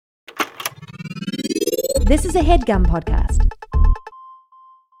This is a HeadGum podcast.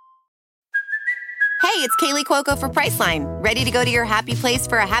 Hey, it's Kaylee Cuoco for Priceline. Ready to go to your happy place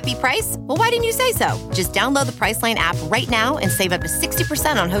for a happy price? Well, why didn't you say so? Just download the Priceline app right now and save up to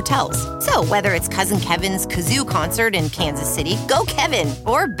 60% on hotels. So whether it's Cousin Kevin's Kazoo Concert in Kansas City, go Kevin,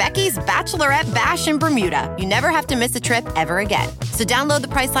 or Becky's Bachelorette Bash in Bermuda, you never have to miss a trip ever again. So download the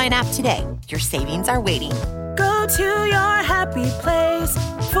Priceline app today. Your savings are waiting. Go to your happy place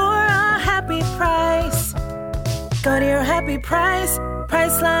for a happy price. Go to your happy price,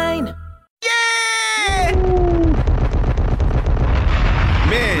 Priceline. Yeah!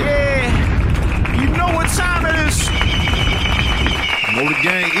 Man, yeah. You know what time it is. Know the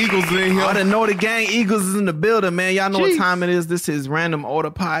gang Eagles in here. All the Know the Gang Eagles is in the building, man. Y'all know what time it is. This is Random Order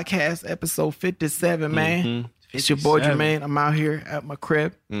Podcast, episode 57, man. Mm-hmm. It's your boy Jermaine. I'm out here at my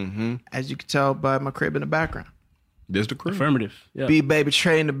crib. Mm-hmm. As you can tell by my crib in the background. This the crib. Affirmative. Yeah. B-Baby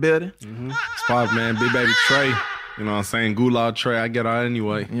Trey in the building. Mm-hmm. Spot, man. B-Baby Trey. You know what I'm saying? Gulag Trey, I get out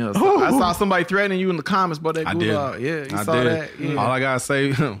anyway. Yeah, so I saw somebody threatening you in the comments about that Gulag. Yeah, you saw that. Yeah. All I gotta say,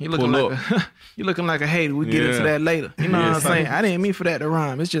 you looking like a hater. We get into that later. You know what I'm saying? I didn't mean for that to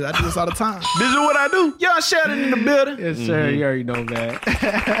rhyme. It's just I do this all the time. This is what I do. Y'all Sheldon in the building. Yes, sir. You already know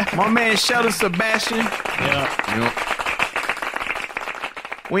that. My man Sheldon Sebastian. Yeah.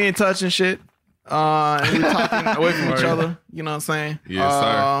 We ain't touching shit. And we talking away from each other. You know what I'm saying? Yes,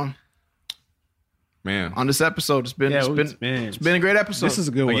 sir. Man, on this episode, it's been a great episode. This is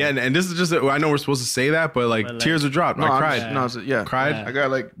a good one. Yeah, and this is just I know we're supposed to say that, but like tears are dropped. No, I cried. Cried. Yeah. I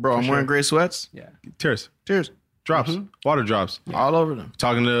got I'm wearing gray sweats. Yeah, tears, drops, water drops, all over them.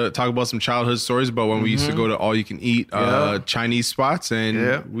 Talk about some childhood stories about when we used to go to all you can eat Chinese spots,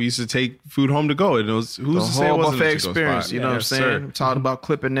 and we used to take food home to go. And it was who's to say it wasn't buffet experience. You know what I'm saying? We talked about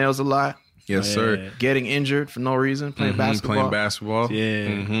clipping nails a lot. Yes, sir. Getting injured for no reason. Playing basketball. Yeah.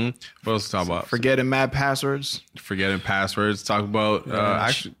 Mm-hmm. What else to talk about? Forgetting mad passwords. Talk about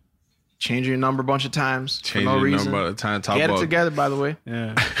actually changing your number a bunch of times for no reason. Talk Get about it together, by the way.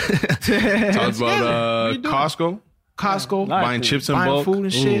 Yeah. Talk about Costco. Buying chips in bulk. Food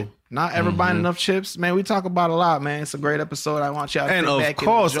and shit. Not ever buying enough chips. Man, we talk about a lot, man. It's a great episode. I want y'all to and sit back of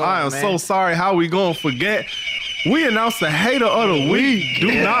course, enjoy, I am so sorry. How we gonna forget? We announced the hater of the week.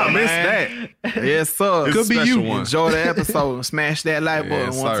 Do not miss that. Yes, sir. Could be you. Enjoy the episode. Smash that like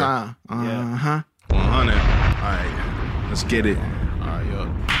button one time. 100. All right. Let's get it. All right, yo.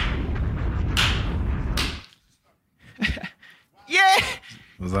 Yeah.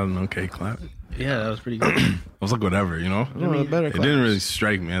 Was that an okay clap? Yeah, that was pretty good. I was like, whatever, you know? It didn't really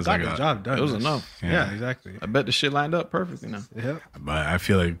strike me as like a job done. It was enough. Yeah, exactly. I bet the shit lined up perfectly now. Yeah. But I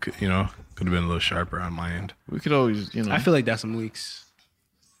feel like, could have been a little sharper on my end. We could always, I feel like that's some leaks.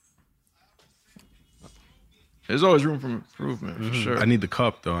 There's always room for improvement, for sure. I need the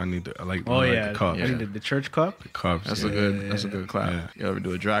cup, though. I the cup. I need the church cup. The cups. That's a good clap. Yeah. You ever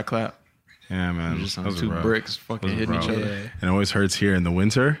do a dry clap? Yeah, man. Just on two bricks fucking hitting each other. Yeah. And it always hurts here in the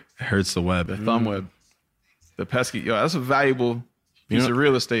winter. It hurts the web. The thumb web. The pesky. Yo, that's a valuable piece of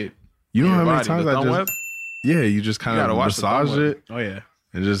real estate. You know how many times the thumb web? Yeah, you just kind of massage it. Oh, yeah.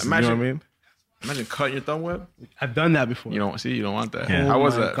 And just, imagine, you know what I mean? Imagine cutting your thumb web. I've done that before. You don't want that. Yeah. How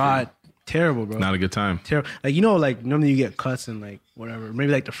was that? God, terrible, bro. Not a good time. Terrible. Like, normally you get cuts in like whatever,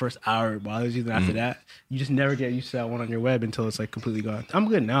 maybe like the first hour it bothers you. Then after that, you just never get used to that one on your web until it's like completely gone. I'm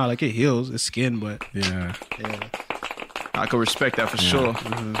good now. Like, it heals. It's skin, but yeah. I could respect that for sure.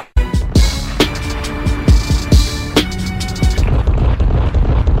 Mm-hmm.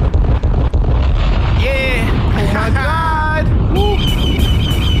 Oh my God. Woo.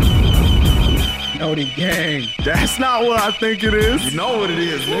 Know the gang. That's not what I think it is. You know what it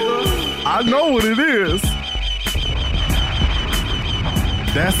is, nigga. I know what it is.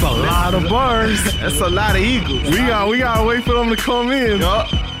 That's a lot of bars. That's a lot of eagles. We gotta wait for them to come in. Yup.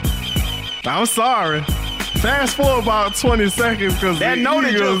 I'm sorry. Fast forward about 20 seconds because that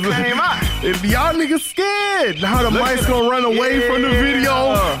notice just came out. If y'all niggas scared how the mic's gonna run away from the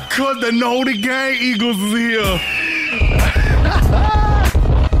video, cause the Know the Gang Eagles is here.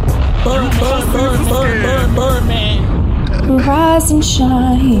 Bird, man. Rise and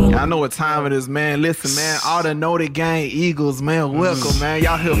shine. I know what time it is, man. Listen, man, all the Know the Gang Eagles, man. Welcome, man.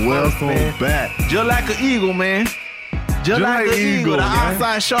 Y'all here first, man. Back. Just like an eagle, man. Just like an eagle. The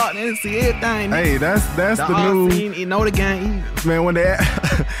outside shot and see everything. Hey, that's the new. You know the Gang Eagles. Man, when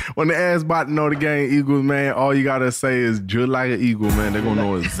when the ass about to know the game Eagles, man, all you gotta say is just like an eagle, man. They're gonna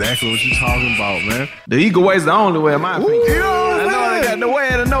know exactly what you're talking about, man. The eagle way is the only way, in my opinion. You know what I'm saying? The way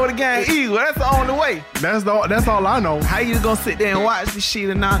to know the game eagle. That's the only way. That's all I know. How you gonna sit there and watch this shit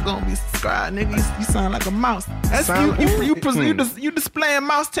and not gonna be subscribed, nigga? You sound like a mouse. That's you displaying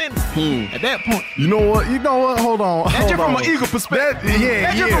mouse tendencies at that point. You know what? Hold on. That's just from an eagle perspective.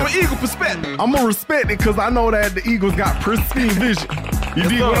 That's just from an eagle perspective. I'm gonna respect it because I know that the Eagles got pristine vision. You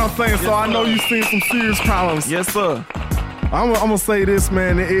dig what I'm saying? So I know you've seen some serious problems. Yes, sir. I'm gonna say this,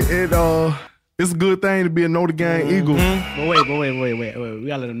 man. It's a good thing to be a Notre Dame Eagle. But wait. We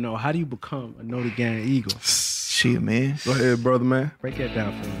gotta let them know. How do you become a Notre Dame Eagle? Shit, man. Go ahead, brother, man. Break that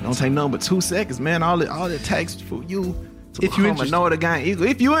down for me. Don't take nothing but 2 seconds, man. All it takes for you to If you become a Notre Dame Eagle.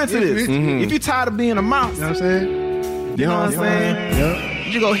 If you into this, if you tired of being a mouse, You know what I'm saying? you know what I'm saying?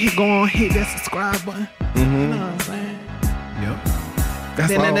 Yep. You go on, hit that subscribe button. You know what I'm saying? Yep.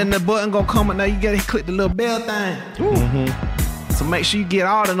 Then the button gonna come up. Now you gotta click the little bell thing. So make sure you get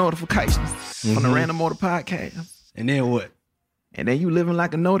all the notifications from the Random Order Podcast. And then what? And then you living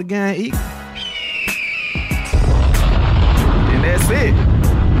like a Notre Dame Eagle. And that's it.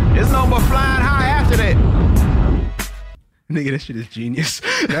 There's no more flying high after that. Nigga, that shit is genius.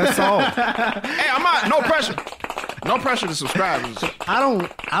 That's all. Hey, I'm out. No pressure. No pressure to subscribe.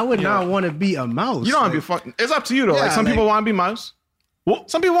 I would not want to be a mouse. You don't want to be fucking. It's up to you though. Yeah, like some people want to be mouse.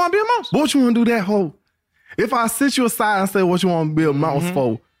 Some people want to be a mouse. What you want to do that whole? If I sit you aside and say what you want to be a mouse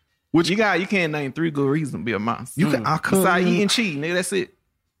for, which You can't name 3 good reasons to be a mouse. you can, I could Besides eating cheese, nigga. That's it.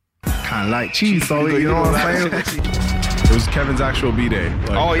 kind of like cheese, so you know what I'm saying? It was Kevin's actual B-Day.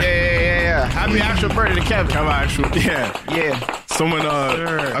 Like, Oh yeah. Happy actual birthday to Kevin. Kevin actual, yeah. Yeah. Someone,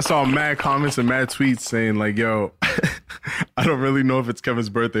 I saw mad comments and mad tweets saying like, yo, I don't really know if it's Kevin's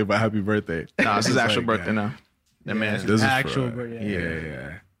birthday, but happy birthday. Nah, it's his It's actual like, birthday now. That man. This is Actual for, birthday.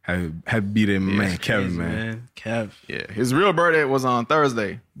 Yeah. Happy B-Day, man. Kevin, man. Kev. Yeah. His real birthday was on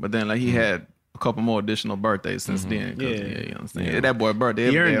Thursday, but then like he had a couple more additional birthdays since then. Yeah. You know what I'm saying? Yeah, that boy birthday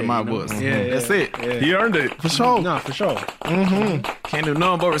He every earned day of it, my you know? books. Yeah, That's yeah. it. Yeah. He earned it. For sure. No, for sure. Can't do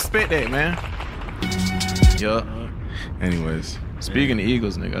nothing but respect that, man. Yup. Anyways. Speaking of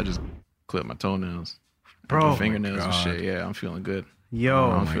Eagles, nigga, I just clipped my toenails. Bro. My fingernails and God. shit. Yeah, I'm feeling good.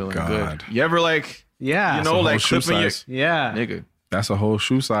 Yo. I'm my feeling God. good. You ever like, Yeah. you know, whole like shoe clipping your size. Yeah. nigga. That's a whole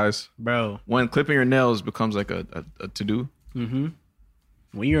shoe size. Bro. When clipping your nails becomes like a to do.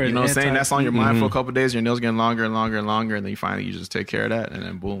 When you're You know what I'm saying? That's on your mind for a couple of days. Your nails getting longer and longer and longer, and then you finally you just take care of that, and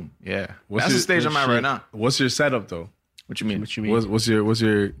then boom, yeah. That's the stage I'm at right now. What's your setup though? What you mean? What you mean? What's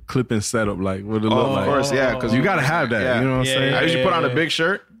your clipping setup like? What it look Oh, like? of course, yeah, because You gotta have that. Yeah. You know what I'm saying? I usually put on a big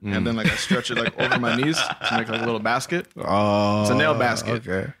shirt and then like I stretch it like over my knees to make like a little basket. Oh, It's a nail basket.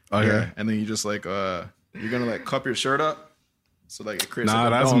 Okay. Yeah. And then you just like you're gonna like cup your shirt up. So like it creates Nah,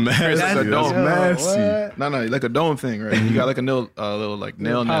 like a that's dome. messy. Creates like a That's dome. messy. No, like a dome thing, right? You got like a little like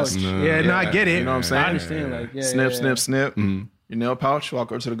nail nest. Yeah, no, I get it. You know what I'm saying? I understand. Like, yeah, Snip, yeah, snip, snip. Your nail pouch,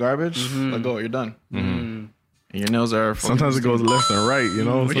 walk over to the garbage, let go, you're done. And your nails are fucking Sometimes it goes left and right. You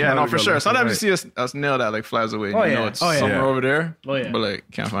know? yeah, no, Sometimes it for goes sure. left and Sometimes you right. see a nail that like flies away. Oh, You yeah. know it's Oh, yeah. somewhere Yeah. over there. Oh, yeah. But like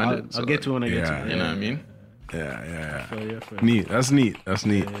can't find it. I'll get to it when I get to it. You know what I mean? Yeah. Feel you, feel you. Neat. That's neat.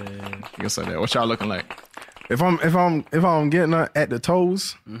 You can say that. What y'all looking like? If I'm getting at the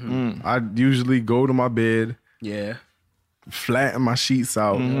toes, I usually go to my bed, Yeah. flatten my sheets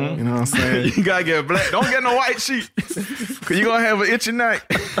out. You know what I'm saying? You gotta get black. Don't get no white sheet. Cause you gonna have an itchy night.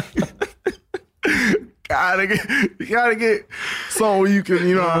 You gotta get something where you can,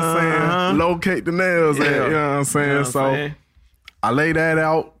 you know what I'm saying, locate the nails at, you know what I'm saying? You know what I'm So saying? I lay that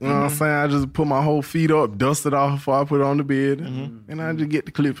out, you know what I'm saying? I just put my whole feet up, dust it off before I put it on the bed, and I just get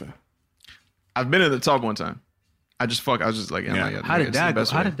the clipping. I've been in the tub one time. I was just like, Yeah. How did that go?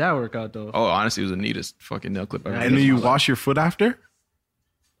 How did that work out though? Oh, honestly, it was the neatest fucking nail clip ever. And then you wash your foot after?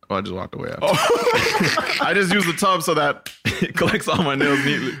 Oh, I just walked away. I just use the tub so that it collects all my nails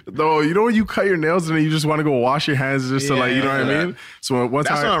neatly. Though, you know when you cut your nails and then you just want to go wash your hands just to like, you know what I mean? So one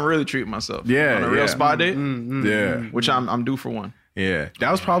That's when time, I'm really treating myself. Yeah, on a real yeah. spa date, yeah, which I'm due for one. yeah.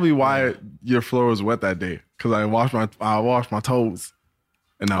 That was probably why your floor was wet that day. Cause I washed my toes.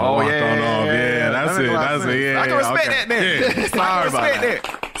 And I walked on off. Yeah, that's That it. make a lot of That's it. sense. Yeah, I can respect okay. that, man. Yeah. Sorry about respect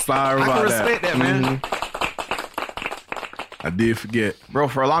that. Sorry I about can that. respect that, man. I did forget. Bro,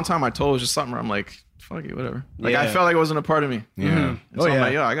 for a long time, my toe was just something where I'm like, fuck it, whatever. Like, I Yeah. felt like it wasn't a part of me. Yeah. And so I'm yeah.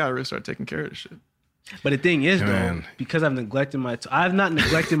 like, yo, I gotta really start taking care of this shit. But the thing is, Man. though, because I've neglected I've not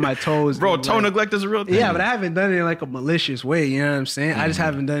neglected my toes. Bro, in, toe like- neglect is a real thing. Yeah, but I haven't done it in like a malicious way. You know what I'm saying? I just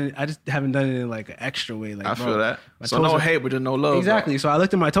haven't done it. I just haven't done it in like an extra way. Like, I bro, feel that. my So toes no are- hate, but just no love. Exactly. So I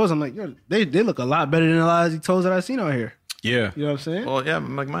looked at my toes. I'm like, yo, they look a lot better than a lot of these toes that I've seen out here. Yeah. You know what I'm saying? Well, yeah,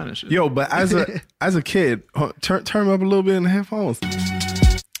 I'm like mine and shit. Yo, but as a kid, turn me up a little bit in the headphones.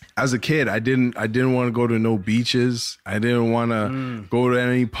 As a kid, I didn't want to go to no beaches. I didn't want to go to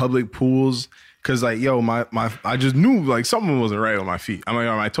any public pools. Cause like, yo, I just knew like something wasn't right with my feet. I'm like,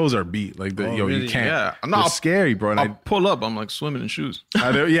 my toes are beat. Like, really? You can't. Yeah, It's scary, bro. And I'll pull up. I'm like swimming in shoes.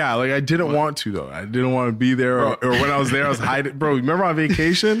 I didn't want to though. I didn't want to be there. Or when I was there, I was hiding. Bro, remember on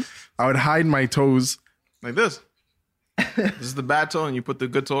vacation, I would hide my toes Like this. This is the bad toe, and you put the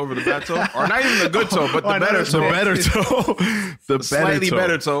good toe over the bad toe, or not even the good toe, but the better toe. The better toe. The Slightly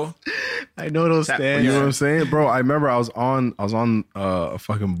better toe. I know those stands. You know what I'm saying, bro? I remember I was on a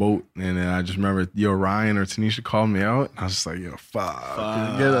fucking boat, and then I just remember Ryan or Tanisha called me out. I was just like, yo,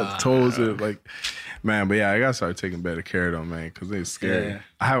 fuck. Get up toes, like, man. But yeah, I gotta start taking better care of them, man, because they're scary.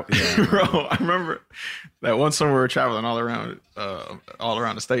 Bro, I remember that one summer we were traveling all around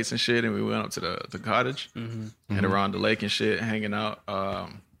the states and shit, and we went up to the cottage and around the lake and shit, hanging out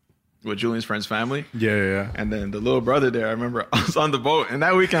with Julian's friend's family. Yeah. And then the little brother there, I remember I was on the boat, and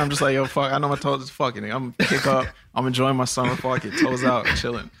that weekend I'm just like, yo, fuck, I know my toes is fucking. I'm gonna kick up. I'm enjoying my summer, fuck it, toes out,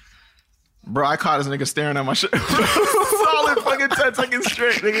 chilling. Bro, I caught this nigga staring at my shit. Solid fucking 10 seconds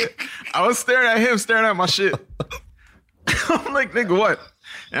straight, nigga. I was staring at him, staring at my shit. I'm like, nigga, what?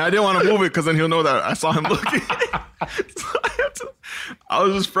 And I didn't want to move it because then he'll know that I saw him looking. So I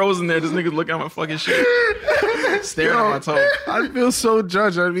was just frozen there. This nigga looking at my fucking shit. Staring at my toe. I'd feel so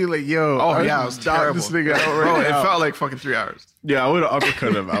judged. I'd be like, yo. I was terrible. This nigga out right Bro, now. it felt like fucking 3 hours. Yeah, I would have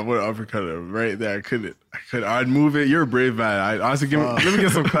uppercut him. Right there. I couldn't. I'd move it. You're a brave man. I honestly let me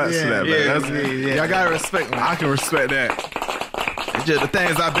get some cuts to that, man. That's, I gotta respect, man. I can respect that. It's just the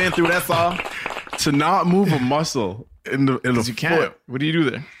things I've been through, that's all. To not move a muscle in the You foot. can't. What do you do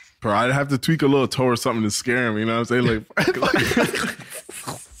there? Bro, I'd have to tweak a little toe or something to scare him. You know what I'm saying? Like, because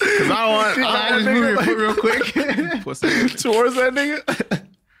I don't want to move your foot real quick towards that nigga.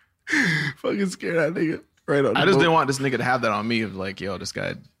 Fucking scare that nigga right on. I just didn't want this nigga to have that on me of like, yo, this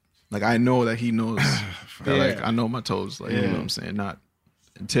guy, like I know that he knows that, like I know my toes, like you know what I'm saying, not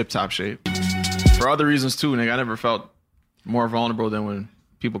in tip top shape. For other reasons too, nigga, I never felt more vulnerable than when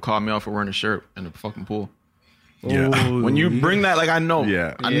people called me out for wearing a shirt in the fucking pool. Yeah. When you bring that, like I know,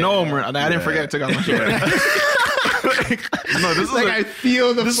 I know, I didn't forget to take off my shirt. No, this is Like I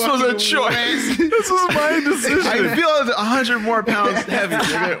feel the this was a choice. This was my decision. I feel 100 more pounds heavy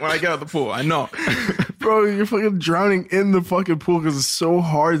nigga, when I get out the pool. I know. Bro, you're fucking drowning in the fucking pool because it's so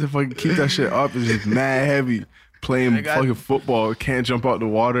hard to fucking keep that shit up. It's just mad heavy. Playing fucking football, can't jump out the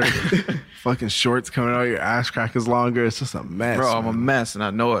water. Fucking shorts coming out, your ass crack is longer. It's just a mess. Bro, I'm a mess and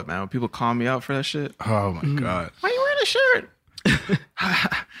I know it, man. When people call me out for that shit. Oh my God. Why are you wearing a shirt?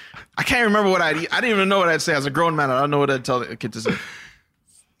 I can't remember what I didn't even know what I'd say. As a grown man, I don't know what I'd tell a kid to say.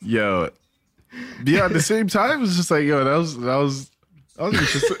 Yo. Yeah, at the same time, it's just like, yo, that was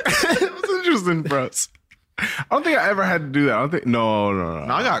interesting. It was interesting for us. I don't think I ever had to do that. I don't think. No.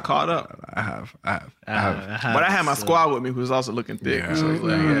 I got caught up. I have. But I had my squad with me who was also looking thick. Yeah. So like,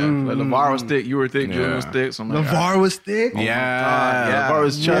 like LeVar was thick, you were thick, Julian was thick. So I'm like, LeVar was thick? Yeah. LeVar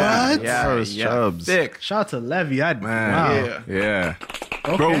was chubs. What? Yeah, LeVar was chubs. thick. Shout out to Levy. Man, yeah.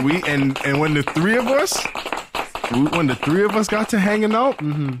 Okay. Bro, we and when the three of us got to hanging out,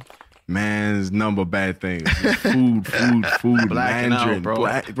 man, there's number of bad things. Food, Blacking out, Mandarin,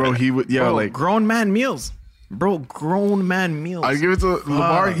 bro. bro, he would, Bro, like grown man meals. Bro, grown man meals. I give it to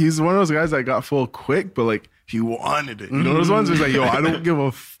LeVar. He's one of those guys that got full quick, but like he wanted it. You know those ones? He's like, yo, I don't give a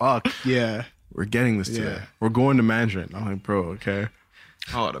fuck. Yeah. We're getting this today. We're going to Mandarin. I'm like, bro, okay.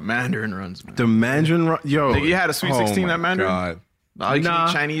 Oh, the Mandarin runs, man. The Mandarin run, yo. Nigga, you had a Sweet 16 at Mandarin? God. No, you can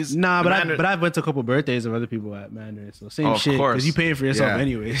eat Chinese. Nah, but I went to a couple birthdays of other people at Mandarin, so same shit. Because you paying for yourself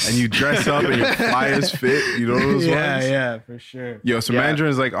anyways. And you dress up and your flyers fit. You know those ones? Yeah, for sure. Yo, so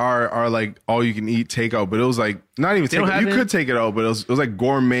Mandarin's like our like all you can eat takeout, but it was like not even takeout. You could take it out, but it was like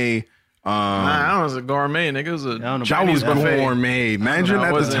gourmet. I don't know, it was a gourmet, nigga. It was a Chinese gourmet. Mandarin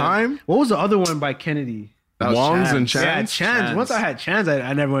at the time. What was the other one by Kennedy? Wong's and Chan's? Yeah, Chan's. Once I had Chan's,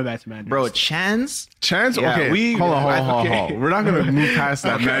 I never went back to Mandarin. Bro, Chan's? Chan's? Yeah, okay, hold on. We're not going to move past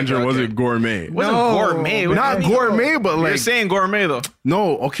that. Mandarin wasn't gourmet. It wasn't gourmet. Not gourmet, but like... You're saying gourmet, though.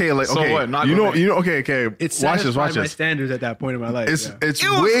 No, okay, like... So okay, what? Not gourmet. Okay. It's watch this. my standards at that point in my life. It's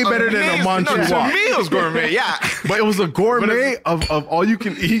way better than a Monty No, to Walk. me it was gourmet, yeah. But it was a gourmet of all you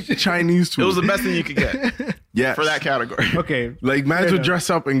can eat Chinese food. It was the best thing you could get. Yes. For that category. Okay. Like, man would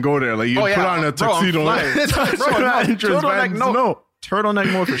dress up and go there. Like, you put on a tuxedo. Turtleneck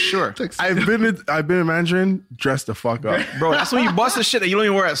mode for sure. I've been in Mandarin dressed the fuck up. Bro, that's when you bust the shit that you don't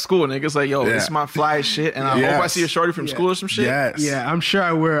even wear at school. Niggas like, yo, this is my fly shit. And I hope I see a shorty from school or some shit. Yes. Yeah, I'm sure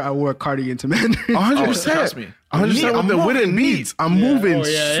I wore a cardigan to Mandarin. 100%. Trust me. I'm with the meats. I'm moving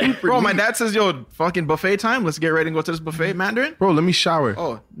super. Bro, neat. my dad says, yo, fucking buffet time. Let's get ready and go to this buffet, Mandarin. Bro, let me shower.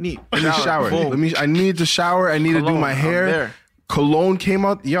 Oh, neat. Let me shower. Boom. I need to shower. I need to do Cologne, my I'm hair. there. Cologne came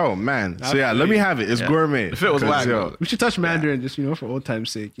out. Yo, man. So yeah, let me have it. It's gourmet. If it was 'Cause, whack, yo, We should touch Mandarin just, for old time's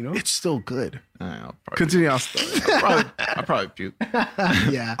sake, it's still good. I'll Continue our story. probably puke.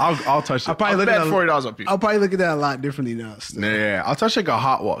 Yeah. I'll touch it. I'll probably I look bet at $40 I'll puke. I'll probably look at that a lot differently now. Still. Yeah, I'll touch like a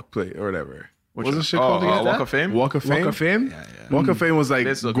hot walk plate or whatever. What's the shit called again? Walk of Fame? Walk of Fame. Walk of Fame? Walk of Fame was like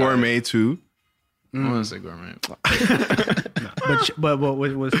It's so gourmet too. I want to say gourmet. But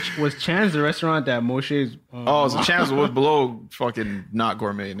was Chan's the restaurant that Moshe's? So Chance was below fucking not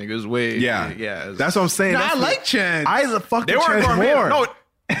gourmet, nigga. It was way. Yeah. That's what I'm saying. I like Chan. I the fucking They weren't Chance gourmet. more. No,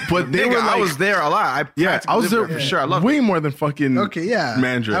 but they nigga, were like, I was there a lot. I was there for sure. I loved way it. more than fucking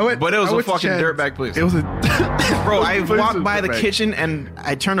Mandarin. But it was I a went to fucking Chan's. dirtbag place. It was a Bro, I Place walked was by the dirtbag. kitchen and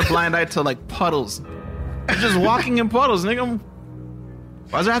I turned a blind eye to like puddles. I'm just walking in puddles, nigga.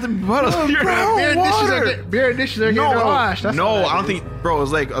 Why does there have to be puddles? Beer dishes are getting washed. That's all that I don't is. think, bro. It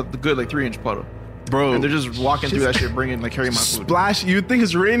was like a good 3-inch puddle, bro. and they're just walking through that shit, carrying my food. Splash! You think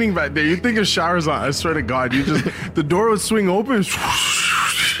it's raining back there? You think there's showers on? I swear to God, the door would swing open. It's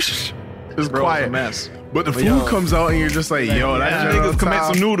Bro, quiet, it's a mess. but the food comes out and you're just like, yo, That that niggas commit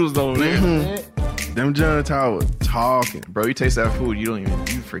some noodles though, nigga. Them Jonathan was talking. Bro, you taste that food, you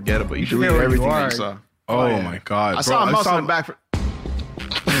forget about it. You forget delete where everything you that are. you saw. Oh my God! I saw a mouse in the back.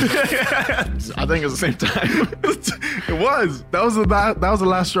 I think it was the same time. It was. That was the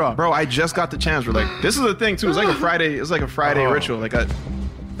last straw. Bro, I just got the chance. We're like, this is the thing too. It's like a Friday. It's like a Friday ritual, like a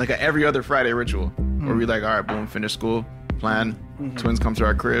every other Friday ritual, where we like, all right, boom, finish school, plan. Twins come to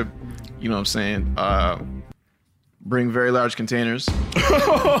our crib. You know what I'm saying? Bring very large containers.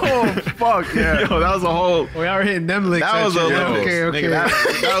 Oh fuck yeah! Yo, that was a whole. We are hitting them licks. That was the at you. Olympics. Okay. Nigga,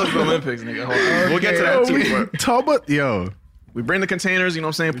 that was the Olympics, nigga. Hold on. We'll get to that too. but Talk about yo. We bring the containers, you know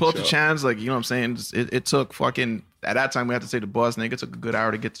what I'm saying? Pull up the chans, like, you know what I'm saying? It took fucking, at that time we had to take the bus, nigga. It took a good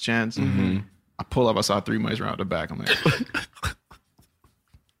hour to get the chans. I pull up, I saw 3 mice around the back. I'm like,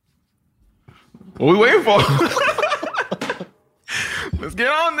 what we waiting for? Let's get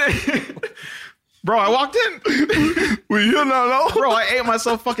on there. Bro, I walked in. Well, you don't know. Bro, I ate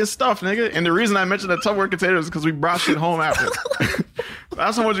myself fucking stuff, nigga. And the reason I mentioned the Tupperware containers is because we brought shit home after.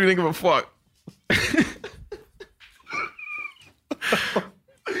 That's how much you think of a fuck.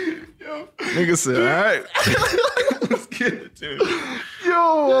 Nigga said, all right. Let's get it, dude. Yo,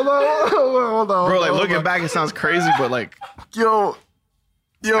 hold on. Bro, like looking back, it sounds crazy, but like, Yo,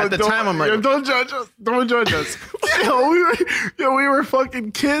 at the time, I'm like, yo, don't judge us. Don't judge us. we were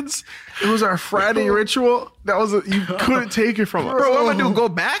fucking kids. It was our Friday ritual. That was you couldn't take it from us. bro, what am I gonna do? Go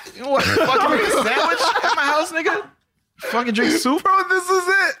back? What? Fucking make a sandwich at my house, nigga? Fucking drink soup? Bro, this is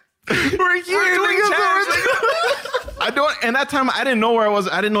it. We're here, doing nigga. I don't. And that time, I didn't know where I was.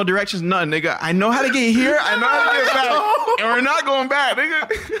 I didn't know directions. Nothing, nigga. I know how to get here. I know how to get back, and we're not going back, nigga.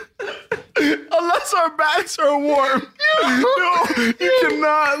 Unless our backs are warm. No, you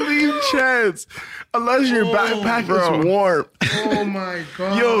cannot leave Chance unless your backpack is warm. Oh my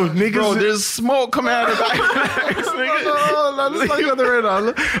God. Yo, niggas. Bro, there's smoke coming out of the backpacks, nigga. No, let's not go there right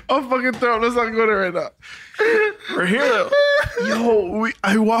now. I'll fucking throw it. Let's not go there right now. We're here, though. Yo,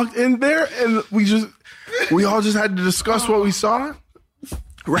 I walked in there and we all just had to discuss what we saw.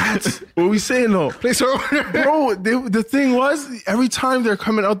 Rats. What we saying though? Bro, the thing was, every time they're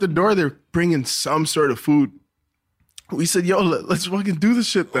coming out the door, they're bringing some sort of food. We said, yo, let's fucking do this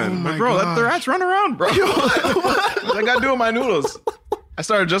shit then. Bro, let the rats run around, bro. What I gotta do with my noodles? I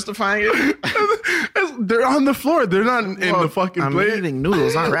started justifying it. They're on the floor. They're not in the fucking I'm plate. eating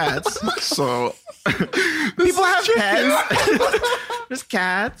noodles, not rats. So people have cats. There's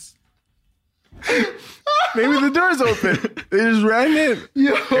cats. Maybe the door's open. They just ran in.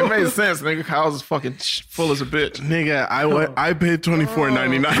 It made sense, nigga. Kyle's is fucking full as a bitch. Nigga, I paid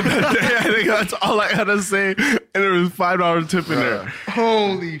 $24.99 that day. I think that's all I had to say. And there was $5 tip in there.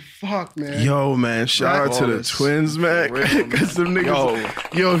 Holy fuck, man. Yo, man, shout out to the twins, man. Because them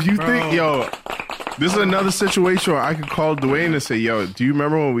niggas. Yo, if you think, this is another situation where I could call Dwayne and say, yo, do you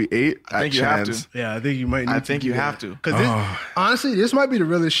remember when we ate at think you have Chance? to. Yeah, I think you might need I think you have to. Because honestly, this might be the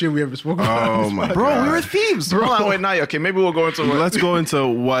realest shit we ever spoke about. Oh, my God. Bro, we were thieves. Hold on, wait, now, okay, maybe we'll go into Let's go into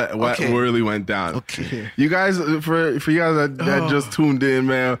what Okay. really went down. Okay. You guys, for you guys that just tuned in,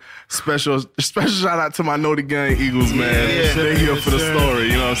 man, special shout out to my Know the Gang Eagles, man. Yeah. They're here for the story,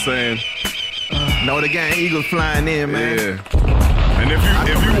 you know what I'm saying? Know the gang, Eagles flying in, man. Yeah. And if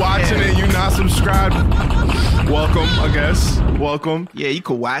you watching and you not subscribed, welcome, I guess. Welcome. Yeah, you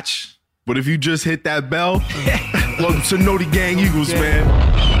could watch. But if you just hit that bell, welcome to Know the Gang Eagles, man.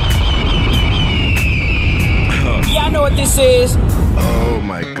 Yeah, I know what this is. Oh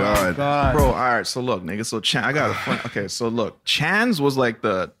my god. Bro, all right, so look, nigga, so I got a fun, okay, so look, Chan's was like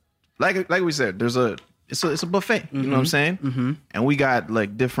the, like we said, it's a buffet, you know what I'm saying? Mm-hmm. And we got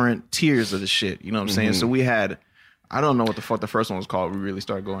like different tiers of the shit, you know what I'm saying? So we had, I don't know what the fuck the first one was called. We really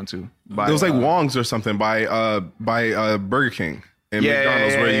started going to. It was like Wong's or something by Burger King and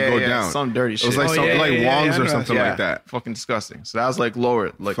McDonald's where you go down. Some dirty shit. It was like something like Wong's or something like that. Fucking disgusting. So that was like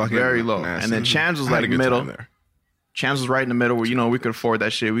lower, like fucking very low. Nasty. And then Chan's was like middle. Chan's was right in the middle where, you know, we could afford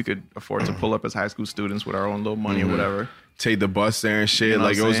that shit. We could afford to pull up as high school students with our own little money or whatever. Take the bus there and shit. You know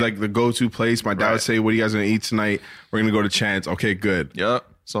like it was like the go-to place. My dad would say, "What are you guys gonna eat tonight? We're gonna go to Chan's." Okay, good. Yep.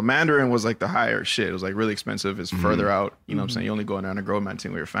 So Mandarin was like the higher shit. It was like really expensive. It's further out. You know what I'm saying? You only go in there on a grown man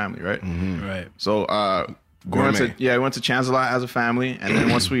thing with your family, right? Right. So we went to Chan's a lot as a family. And then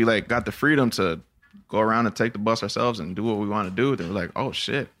once we like got the freedom to go around and take the bus ourselves and do what we want to do, then we're like, oh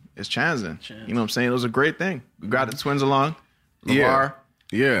shit, it's Chan's then. You know what I'm saying? It was a great thing. We got the twins along. LeVar.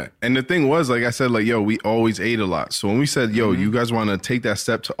 Yeah. And the thing was, like I said, like, yo, we always ate a lot. So when we said, yo, you guys want to take that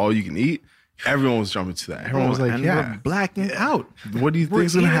step to all you can eat, everyone was jumping to that. Everyone was like, and yeah. we're blacking out. What do you think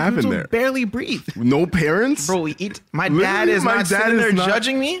is going to happen there? Barely breathe. No parents? Bro, we eat. My dad is not sitting there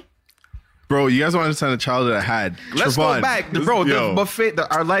judging me. Bro, you guys don't understand the childhood I had. Let's go back. Bro, the buffet,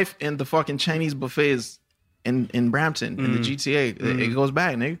 our life in the fucking Chinese buffets in Brampton, in the GTA, it goes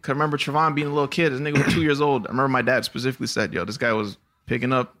back, nigga. Cause I remember Trevon being a little kid. This nigga was 2 years old. I remember my dad specifically said, yo, this guy was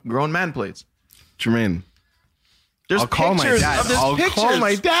picking up grown man plates. Jermaine. There's pictures of this I'll call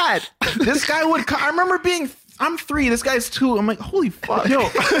my dad. This guy would, I remember I'm 3, this guy's 2. I'm like, holy fuck. Yo,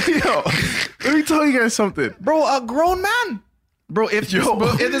 let me tell you guys something. Bro, a grown man. Bro, if this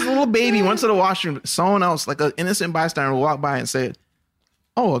little baby went to the washroom, someone else, like an innocent bystander, would walk by and say,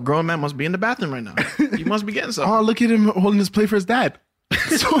 oh, a grown man must be in the bathroom right now. He must be getting something. Oh, look at him holding his plate for his dad.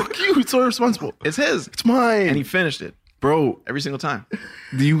 So cute, so responsible. It's his. It's mine. And he finished it. Bro. Every single time.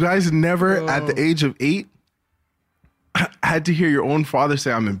 Do you guys never, at the age of 8, had to hear your own father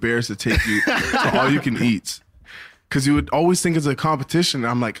say, I'm embarrassed to take you to all you can eat? Because you would always think it's a competition. And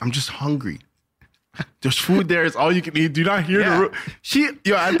I'm like, I'm just hungry. There's food there. It's all you can eat. Do not hear the rule.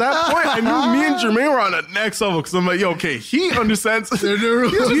 At that point, I knew me and Jermaine were on the next level because I'm like, yo, okay, he understands. Do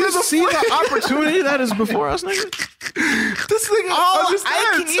you see the opportunity that is before us, nigga? This nigga understands.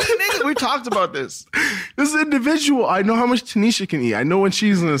 I can eat, nigga. We talked about this. This individual, I know how much Tanisha can eat. I know when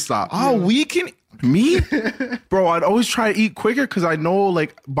she's gonna stop. Oh, we can. Me? Bro, I'd always try to eat quicker because I know,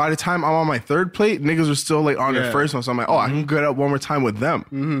 like, by the time I'm on my third plate, niggas are still, like, on their first one. So I'm like, oh, I can get up one more time with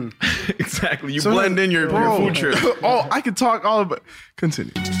them. Exactly. You blend in your food trip. Oh, I can talk all about.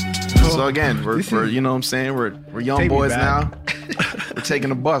 Continue. So again, we're you know what I'm saying? We're young boys now. We're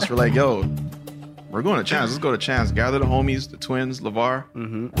taking a bus. We're like, yo, we're going to Chance. Let's go to Chance. Gather the homies, the twins,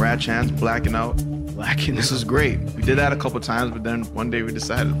 LeVar. We're at Chance, blacking out. This is great. We did that a couple times, but then one day we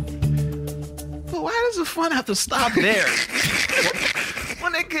decided, but why does the fun have to stop there?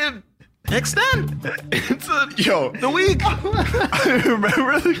 When it could extend into the week. I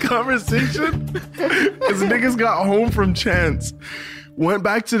remember the conversation because niggas got home from Chance, went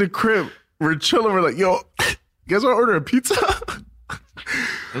back to the crib. We're chilling. We're like, yo, you guys want to order a pizza?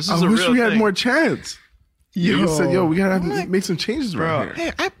 I wish we had more Chance. Yo, said, yo, we gotta make some changes right here.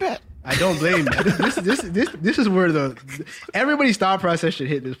 Hey, I bet. I don't blame you. This is where everybody's thought process should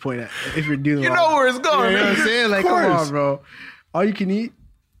hit this point. If you're doing, you know where it's going. You know what I'm saying? Like, come on, bro. All you can eat.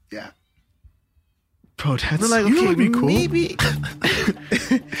 Yeah. Bro, that's like, you okay, would be cool. Maybe.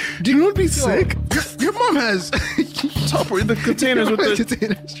 Do you want to be sick? Your mom has Tupperware, the containers with the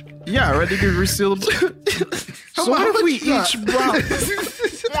containers. Yeah, right. They get resealable. So what if we each brought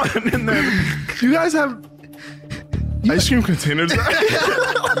one in there? You guys have ice cream containers?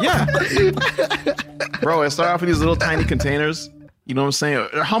 Yeah. Bro, it started off with these little tiny containers. You know what I'm saying?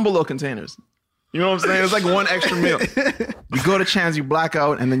 They're humble little containers. You know what I'm saying? It's like one extra meal. You go to Chan's, you black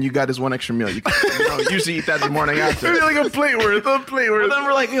out, and then you got this one extra meal. You usually eat that the morning after. Maybe like a plate worth. But then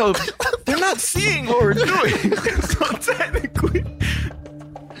we're like, yo, they're not seeing what we're doing. So technically,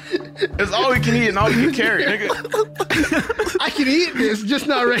 it's all we can eat and all we can carry, nigga. I can eat this, just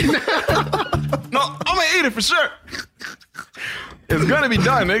not right now. No, I'm gonna eat it for sure. It's gonna be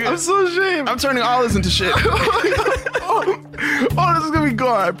done, nigga. I'm so ashamed. I'm turning all this into shit. Oh, this is gonna be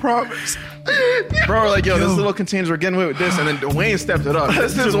gone, I promise. Bro, like, yo, this little containers, we're getting away with this, and then Dwayne stepped it up.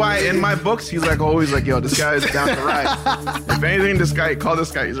 This is why in my books, he's like always like, yo, this guy is down to ride. If anything, call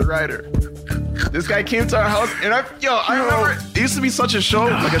this guy, he's a rider. This guy came to our house, and I remember it used to be such a show,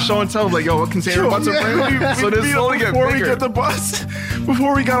 like a show and tell, like, yo, what container about to bring? So this slowly get before bigger. we get the bus,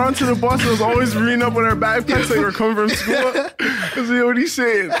 before we got onto the bus, I was always reading up on our backpacks like we're coming from school. I was like, what are you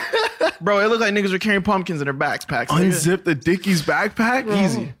saying? Bro, it looked like niggas were carrying pumpkins in their backpacks. Unzip the Dickies backpack?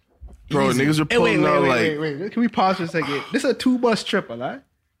 Easy. Bro, niggas are pulling out like... Wait. Can we pause for a second? This is a 2-bus trip, right?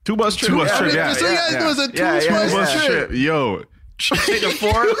 2-bus trip. 2-bus trip, yeah. So you guys know it's a 2-bus trip. Yo. Take the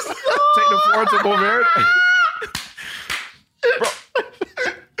Ford to Beauvert.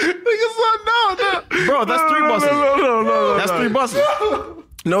 Bro, that's 3 buses. No. That's 3 buses.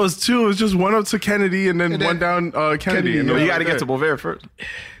 No, it's 2. It was just one up to Kennedy and then one down Kennedy. No, you got to get to Beauvert first.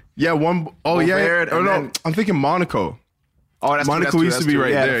 Yeah, one. Oh, Beauvert, yeah. Oh, no. I'm thinking Monaco. Oh, that's Monaco two, used to be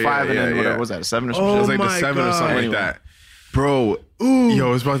right there. 5 and then yeah. whatever was that, 7 or something? It was Oh like the my 7 or something God. like that. Bro,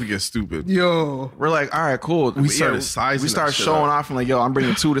 yo, it's about to get stupid. Yo. We're like, all right, cool. We started sizing We started that shit showing up. off and like, yo, I'm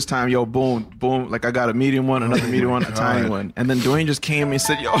bringing 2 this time. Yo, boom. Like I got a medium one, another medium one, a tiny one. And then Dwayne just came and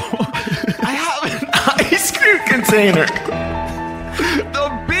said, yo, I have an ice cream container.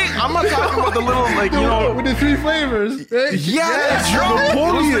 The big, I'm not talking about the little, like, you know. With the 3 flavors. Right?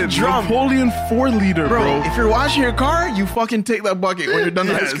 Napoleon. Drum. Napoleon 4-liter, bro. If you're washing your car, you fucking take that bucket when you're done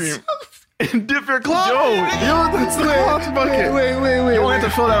with ice cream. And dip your cloth. Yo, that's the cloth bucket. Wait. You only have to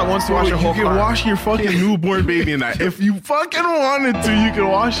fill that out once to wash your whole You car. can wash your fucking newborn baby in that. If you fucking wanted to, you can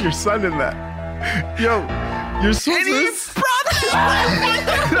wash your son in that. Yo, you're so And he brought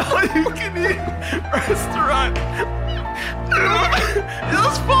that all you can eat restaurant.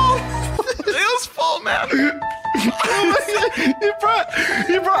 It was full, man. He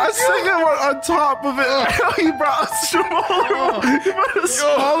brought a second one on top of it. He brought a smaller one. He brought a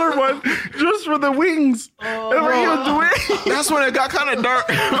smaller one just for the wings. And what are you doing? That's when it got kind of dark.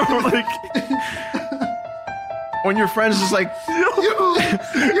 Like, when your friends just like, you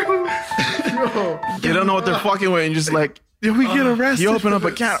don't know what they're fucking with, and you're just like, Did we get arrested? you open up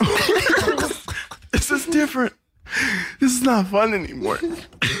a can. This is different. This is not fun anymore.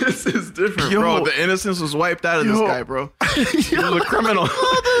 This is different, Yo. bro. The innocence was wiped out of this Yo. guy, bro. He was a criminal.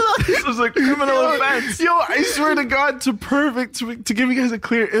 This was a criminal offense. Yo, I swear to God, to give you guys a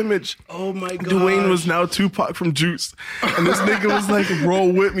clear image. Oh my God. Dwayne was now Tupac from Juice. And this nigga was like, roll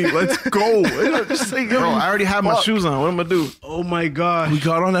with me. Let's go. Just like, yo, Bro, I already have my shoes on. What am I gonna do? Oh my God. We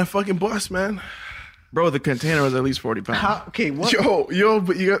got on that fucking bus, man. Bro, the container was at least 40 pounds. Okay, what? Yo,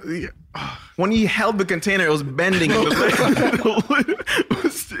 but you got... When he held the container, it was bending. It was like,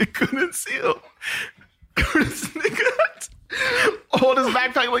 it couldn't seal. This nigga had to hold his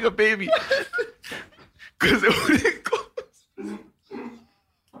backpack like a baby. Because it wouldn't close.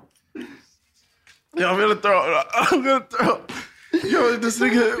 Yo, I'm gonna throw. Yo, this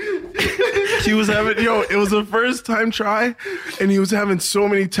nigga, he was having, it was the first time try, and he was having so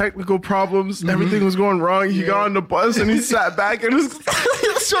many technical problems. Everything was going wrong. He got on the bus, and he sat back, and his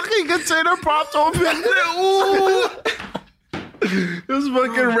fucking container popped open. Ooh. It was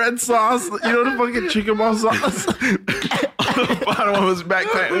fucking red sauce. You know, the fucking chicken ball sauce. On the bottom of his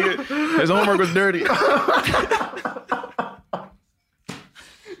backpack. His homework was dirty.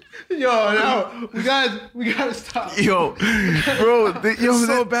 Yo, no, we gotta stop. Yo, Bro,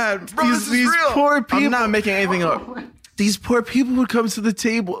 so bad. Bro, these real. poor people. I'm not making anything up. These poor people would come to the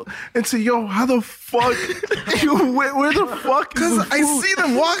table and say, yo, how the fuck? where the fuck is the Because I food? see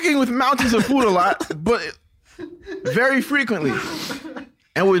them walking with mountains of food a lot, but very frequently.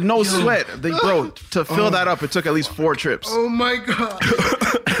 And with no sweat. Bro, to fill that up, it took at least 4 trips. Oh my God.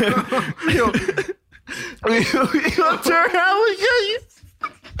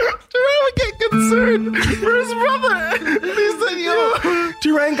 Duran would get concerned for his brother. He said, yo,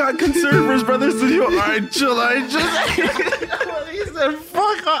 Duran got concerned for his brother. He said, yo, all right, chill. He said,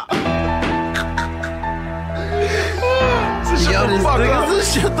 fuck up.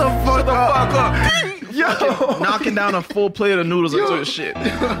 Shut the fuck up. Yo. Knocking down a full plate of noodles into his shit.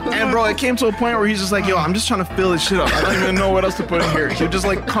 And bro, it came to a point where he's just like, yo, I'm just trying to fill this shit up. I don't even know what else to put in here. He'll just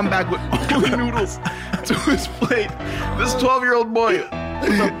like come back with all the noodles to his plate. This 12-year-old boy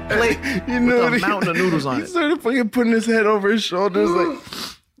with a plate with a mountain of noodles on He it. started fucking putting his head over his shoulders, like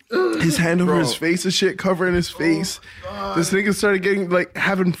his hand over his face and shit, covering his face. This nigga started getting like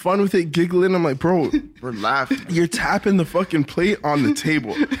having fun with it, giggling. I'm like, bro, We're laughing. you're tapping the fucking plate on the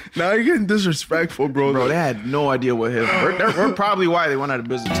table. Now you're getting disrespectful, bro. Bro, they had no idea what hit him. We're probably why they went out of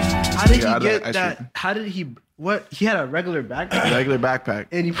business. How did Yeah, he get I that? should- How did he? What? He had a regular backpack, Regular backpack.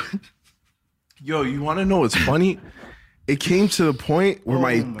 and he. Yo, you want to know what's funny? It came to the point where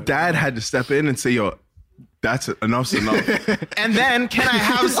my dad had to step in and say, yo, that's it. Enough's enough. And then, can I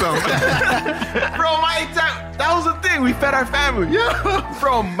have some? Bro, that was the thing. thing. We fed our family. Yeah.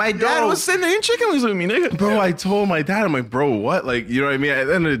 Bro, my dad was sitting there eating chicken wings with me, nigga. Bro, I told my dad, I'm like, bro, what? Like, you know what I mean? At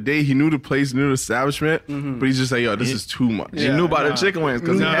the end of the day, he knew the place, knew the establishment, but he's just like, yo, this is too much. He knew about the chicken wings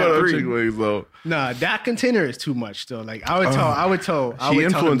because he had 3. Chicken wings, though. Nah, that container is too much still. Like I would tell. He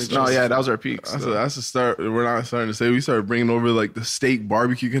influenced. No, yeah, that was our peak. That's the start. We're not starting to say. We started bringing over like the steak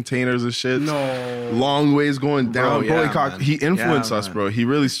barbecue containers and shit. No. Long ways going down. Bro, He influenced us, bro. He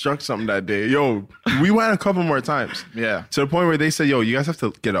really struck something that day. Yo, we went a couple more times. Yeah. To the point where they said, yo, you guys have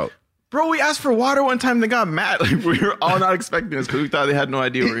to get out. Bro, we asked for water one time. They got mad. Like, we were all not expecting this because we thought they had no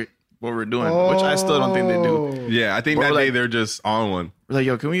idea what we're doing, which I still don't think they do. Yeah, I think Bro, that day like- they're just on one. We're like,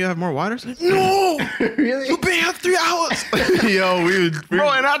 yo, can we have more water? Like, no! Really? You've been here 3 hours. Yo, we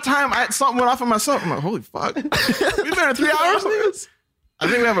Bro, in that time, something went off of myself. I'm like, holy fuck. We've been here 3 hours, niggas? I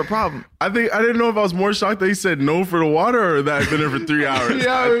think we have a problem. I didn't know if I was more shocked that he said no for the water or that I've been there for 3 hours.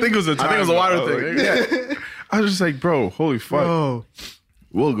 Yeah, I think it was a water thing. thing. Yeah. I was just like, bro, holy fuck. Bro.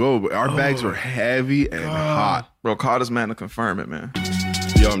 We'll go, but our bags were heavy and hot. Bro, call this man to confirm it, man.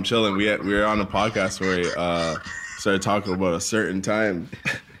 Yo, I'm chilling. We were on a podcast where he started talking about a certain time.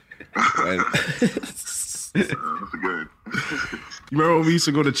 And That's good. you remember when we used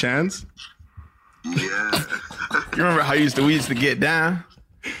to go to Chan's? Yeah. You remember how we used to get down?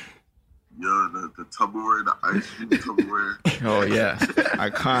 Yo, the Tupperware, the ice cream Tupperware. Oh, yeah.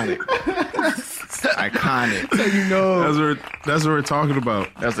 Iconic. You know. That's what we're talking about.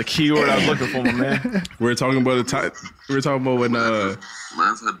 That's the key word I was looking for, my man. We're talking about the time. We were talking about when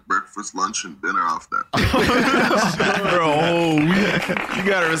Man's had breakfast, lunch, and dinner off that. bro, You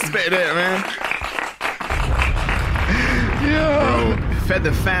gotta respect that, man. bro, Fed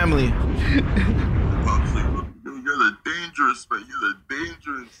the family. Pops like, yo, you're the dangerous, man. You're the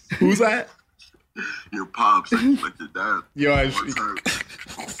dangerous. who's that? Your pops, like your dad. Yo, One time,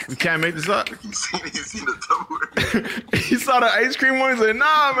 We can't make this up. he seen the Tupperware. He saw the ice cream one. He's like,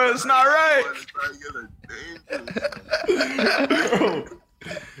 nah, man, it's not right. You're the dangerous.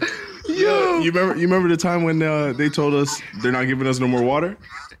 Yo, you remember the time when they told us they're not giving us no more water?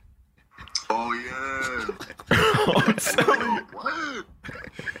 Oh, yeah. I'm telling you. What?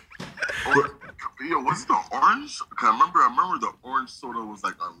 Oh, yo, what's the orange? I remember the orange soda was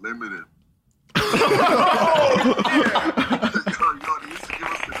like unlimited. Yo, they used to give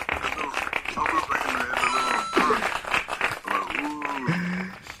us the little bubbles like in the little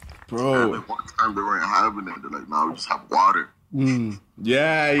Bro. And like one time they weren't having it. They're like, nah, we just have water.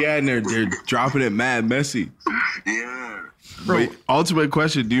 Yeah, and they're dropping it mad messy. Yeah. Bro, wait, ultimate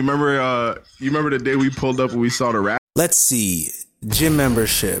question. Do you remember the day we pulled up and we saw the rap? Let's see. Gym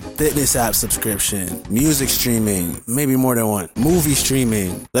membership, fitness app subscription, music streaming, maybe more than one. Movie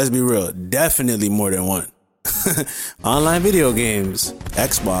streaming, let's be real, definitely more than one. Online video games,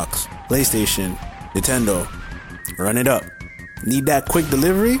 Xbox, PlayStation, Nintendo. Run it up. Need that quick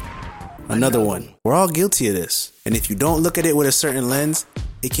delivery? Another one. We're all guilty of this. And if you don't look at it with a certain lens,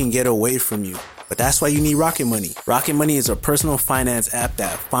 it can get away from you. But that's why you need Rocket Money. Rocket Money is a personal finance app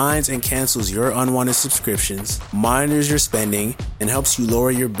that finds and cancels your unwanted subscriptions, monitors your spending, and helps you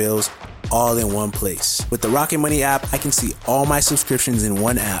lower your bills all in one place. With the Rocket Money app, I can see all my subscriptions in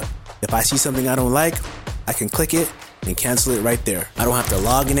one app. If I see something I don't like, I can click it and cancel it right there. I don't have to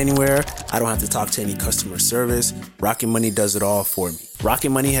log in anywhere. I don't have to talk to any customer service. Rocket Money does it all for me.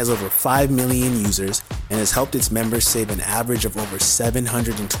 Rocket Money has over 5 million users and has helped its members save an average of over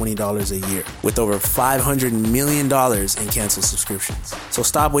 $720 a year, with over $500 million in canceled subscriptions. So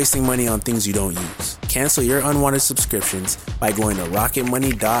stop wasting money on things you don't use. Cancel your unwanted subscriptions by going to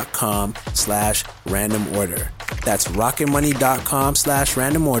rocketmoney.com/random order. That's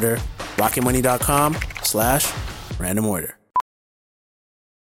rocketmoney.com/random order. rocketmoney.com/random order.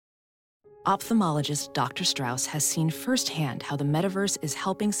 Ophthalmologist Dr. Strauss has seen firsthand how the metaverse is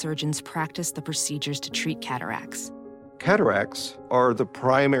helping surgeons practice the procedures to treat cataracts. Cataracts are the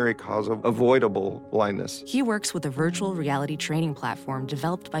primary cause of avoidable blindness. He works with a virtual reality training platform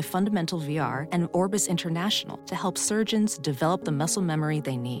developed by Fundamental VR and Orbis International to help surgeons develop the muscle memory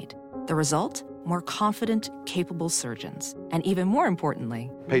they need. The result? More confident, capable surgeons. And even more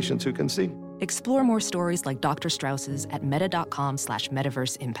importantly, Patients who can see. explore more stories like Dr. Strauss's at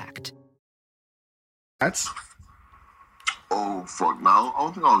meta.com/metaverse impact. Oh, fuck. No, I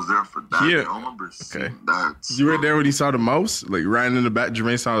don't think I was there for that. Yeah. I don't remember seeing that. You were there when he saw the mouse? Like, ran in the back,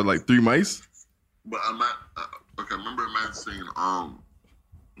 Jermaine saw like 3 mice? But I'm at, I remember a man saying,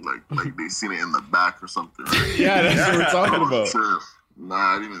 like they seen it in the back or something, right? Yeah, that's what we're talking about. Sure. Nah,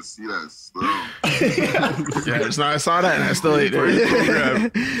 I didn't even see that still. Yeah, it's not, I saw that and I still ate there.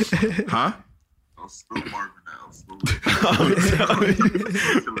 Huh? I was still marking that. I was still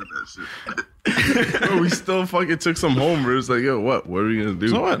killing that shit. We still fucking took some home. It's like, yo, what are we gonna do?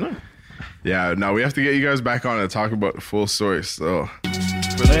 So what? No. Yeah, now we have to get you guys back on and talk about the full story. So,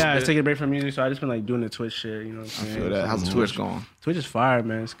 I was taking a break from music, so I just been like doing the Twitch shit. You know what I'm saying? I feel that. How's the Twitch going? Twitch is fire,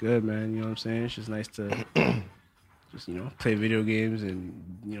 man. It's good, man. You know what I'm saying? It's just nice to just play video games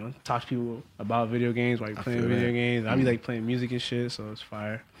and talk to people about video games while you're playing video games. I be like playing music and shit, so it's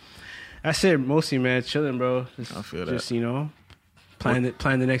fire. That's it, mostly, man. Chilling, bro. I feel that. Just planning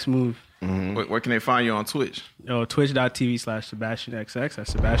the next move. Mm-hmm. Where can they find you on Twitch? Twitch.tv/SebastianXX.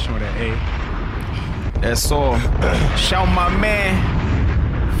 That's Sebastian with an A. That's all. Shout my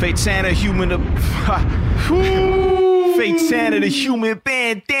man, Fatana Human. Fatana the Human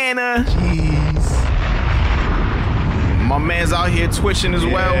Bandana. Jeez. My man's out here twitching as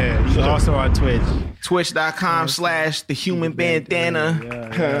well. He's also on Twitch. Twitch.com/the Human Bandana.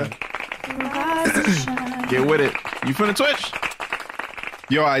 Get with it. You finna Twitch?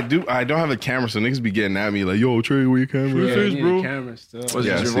 Yo, I don't have a camera, so niggas be getting at me like, yo, Trey, where your camera? Yeah, you need a camera still. Was it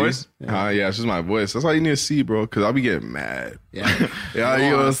your voice? Yeah, it's just my voice. That's all you need to see, bro, because I'll be getting mad. Yeah.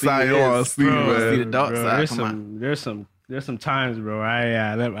 You want to see man. See the dark side. There's some times, bro.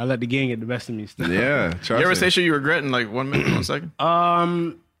 I let the game get the best of me still. Yeah. You ever say shit you regret in like 1 minute, 1 second?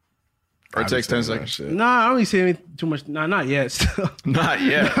 Or it takes 10 seconds. Nah, I don't really say anything too much. Nah, not yet. Still. Not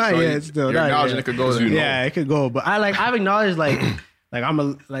yet. Not yet. Still. You're Not acknowledging yet. it could go there. Yeah, it could go. But I've acknowledged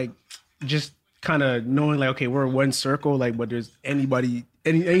I'm just kind of knowing like, okay, we're one circle, like, but there's any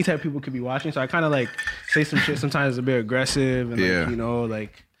type of people could be watching. So I kind of like say some shit sometimes a bit aggressive and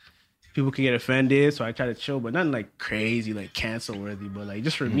like people can get offended. So I try to chill, but nothing like crazy, like cancel worthy. But like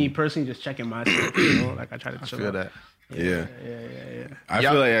just for me personally, just checking myself, like I try to chill. I feel that. Yeah. I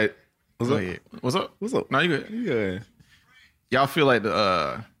Y'all, feel like What's up? What's up? No, you good. Yeah. Y'all feel like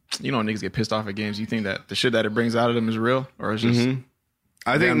niggas get pissed off at games. You think that the shit that it brings out of them is real, or it's just?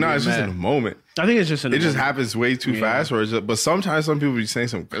 I think it's just in the moment. I think it's just in the moment. It just happens way too fast. But sometimes some people be saying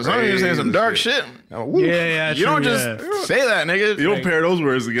some crazy Some people saying some dark shit. Yeah, you don't just say that, nigga. You don't pair those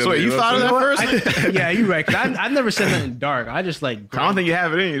words together. So you thought of that first? Yeah, you're right. I've never said nothing dark. I just like. I don't think you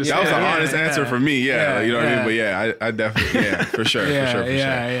have it in you. That was an honest answer for me. Yeah, you know what I mean. But yeah, I definitely for sure.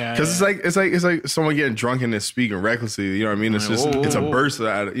 Because it's like someone getting drunk and then speaking recklessly. You know what I mean? It's just it's a burst of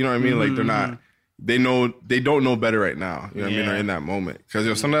that. You know what I mean? Like they're not. They don't know better right now. You know what I mean? Or in that moment.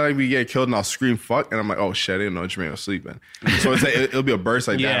 Because sometimes we get killed and I'll scream fuck and I'm like, oh shit, I didn't know Jermaine was sleeping. So it's like it'll be a burst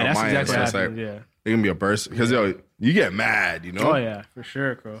like that on my end. So it's like it can be a burst. Because you get mad, you know? Oh yeah, for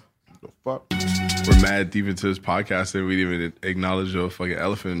sure, bro. The fuck? We're mad deep into this podcast and we didn't even acknowledge the fucking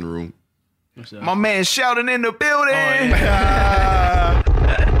elephant in the room. My man shouting in the building. Oh, yeah.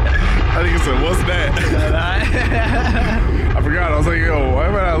 I think he said, what's that? I forgot. I was like, yo, why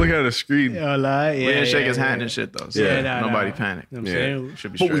am I not looking at the screen? We didn't shake his hand and shit, though. So nobody panicked. You know what I'm saying?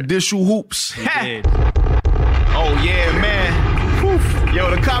 Should be But straight. we dish you hoops. Oh, yeah, man. Oof.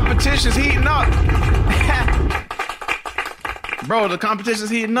 Yo, the competition's heating up. Bro, the competition's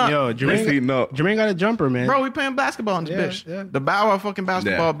heating up. Yo, Jermaine got a jumper, man. Bro, we playing basketball in this bitch. Yeah. The Bow Wow fucking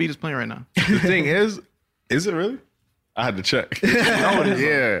basketball beat is playing right now. The thing is it really? I had to check.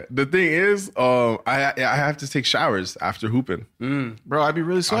 Yeah. The thing is, I have to take showers after hooping. Bro, I'd be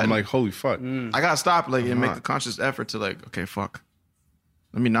really sweating. I'm like, holy fuck. I gotta stop and make the conscious effort to like, okay, fuck.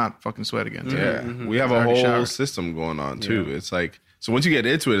 Let me not fucking sweat again. Yeah. We have a whole system going on too. Yeah. It's like, so once you get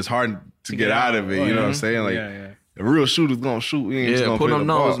into it, it's hard to get out of it. You know what I'm saying? Like, a real shooter's gonna shoot. We ain't just gonna put play them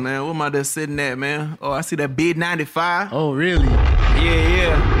the nose, ball. man. What am I there sitting at, man? Oh, I see that big 95. Oh, really?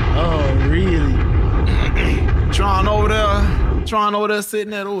 Yeah. Oh, really? Trying over there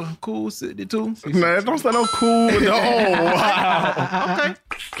sitting at cool 62. Man, don't say no cool. No, wow. Okay.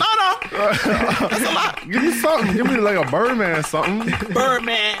 No. That's a lot. Give me something. Give me like a Birdman something.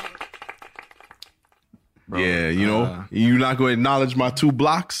 Birdman. Bro, yeah, you know, you're not going to acknowledge my 2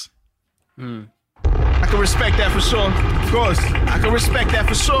 blocks? I can respect that for sure. Of course. I can respect that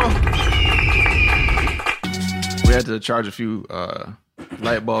for sure. We had to charge a few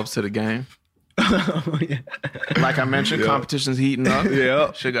light bulbs to the game. Like I mentioned, competition's heating up.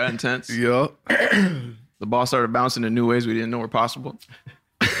 Yeah. Shit got intense. Yeah. The ball started bouncing in new ways we didn't know were possible.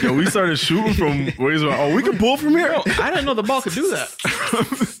 Yo, we started shooting from ways where, we can pull from here? Bro, I didn't know the ball could do that.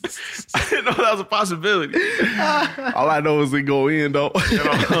 I didn't know that was a possibility. All I know is it go in, though. You know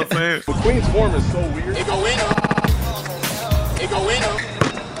what I'm saying? The Queen's form is so weird. It go in. It go in.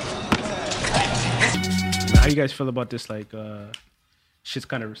 How you guys feel about this? Like, shit's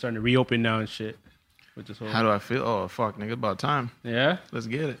kind of starting to reopen now and shit. With this whole. How do I feel? Oh, fuck, nigga, about time. Yeah? Let's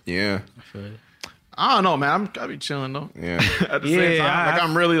get it. Yeah. I feel it. I don't know, man. I be chilling, though. Yeah. At the same time, like,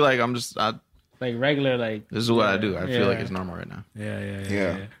 I'm really, like, I like regular, like this is what I do. I feel like it's normal right now. Yeah.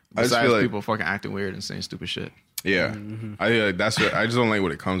 I just Besides feel like people fucking acting weird and saying stupid shit. Yeah, I feel like that's what I just don't like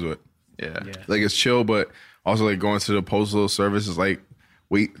what it comes with. Yeah. Like it's chill, but also like going to the postal service is like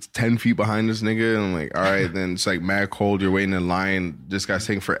wait 10 feet behind this nigga, and I'm like, all right, then it's like mad cold. You're waiting in line. This guy's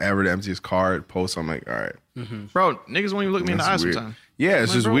taking forever to empty his car at post. I'm like, all right, bro. Niggas won't even look me in the eye sometimes. Yeah, it's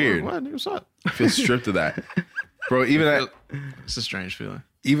like, just bro, weird. What? What's up? I feel stripped of that, bro. It's a strange feeling.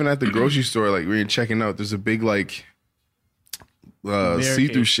 Even at the grocery store, like when you're checking out, there's a big like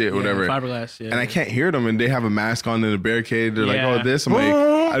see-through shit or whatever, fiberglass. Yeah, and I can't hear them, and they have a mask on in the barricade. They're like, Yeah. oh, this. I'm like,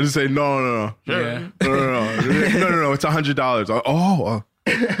 I just say no. Yeah. No. It's $100. Oh.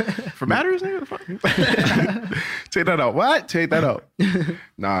 For batteries, nigga? Fuck. Take that out. What? Take that out.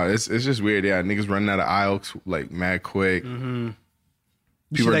 Nah, it's just weird. Yeah, niggas running out of aisles like mad quick.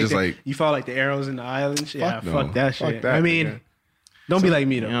 People are just like, you follow like the arrows in the aisle and shit. Yeah, no. fuck that shit. Fuck that, I mean, nigga. don't be like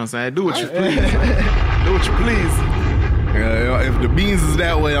me though. You know what I'm saying? Do what you please. Do what you please. yeah, if the beans is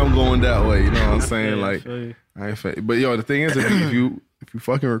that way, I'm going that way. You know what I'm saying? Yeah, like, I feel you. but yo, the thing is, if you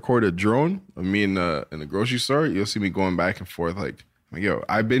fucking record a drone of me in the grocery store, you'll see me going back and forth like yo,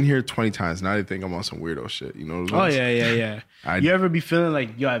 I've been here 20 times. Now they think I'm on some weirdo shit. You know? Oh yeah. You ever be feeling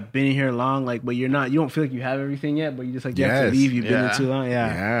like yo, I've been here long, like, but you're not. You don't feel like you have everything yet, but you just like you have to leave. You've been here too long.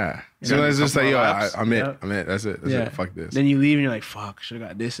 Yeah. So it's just like yo, I'm it. That's it. That's it. Fuck this. Then you leave and you're like, fuck, should have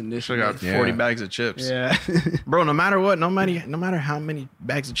got this and this. Should have got 40 bags of chips. Yeah, bro. No matter what, no matter how many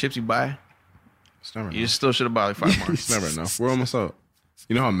bags of chips you buy, you still should have bought like 5 more. It's never enough. We're almost out.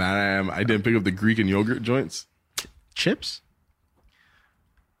 You know how mad I am? I didn't pick up the Greek and yogurt joints. Chips.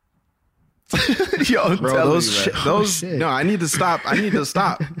 Yo, bro, those man. no, I need to stop. I need to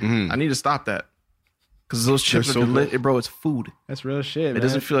stop that. Because those chips are bro, it's food. That's real shit, It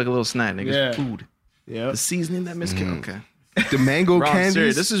doesn't feel like a little snack, nigga. Yeah. It's food. Yeah. The seasoning that Miss okay. The mango Bro, I'm candies.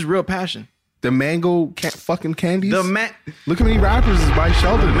 serious. This is real passion. The mango fucking candies. The Look how many rappers is by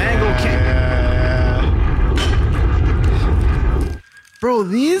Sheldon. mango candy. Bro,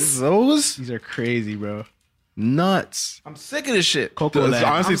 these are crazy, bro. Nuts. I'm sick of this shit. Cocoa Land.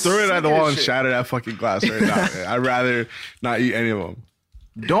 Honestly, I'm throw it sick at the of wall this and shit. shatter that fucking glass right now. Man. I'd rather not eat any of them.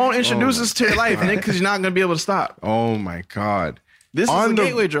 Don't introduce this to your life, nigga, because you're not gonna be able to stop. Oh my god. This is a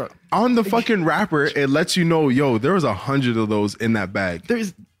gateway drug. On the fucking wrapper, it lets you know, yo, there was 100 of those in that bag.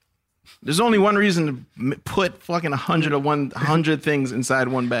 There's only one reason to put fucking 100 things inside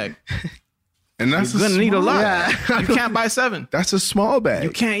one bag. And that's You're gonna need a lot. Yeah. You can't buy 7. That's a small bag.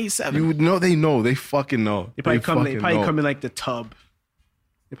 You can't eat 7. You would know. They know. They fucking know. They probably come know. in like the tub.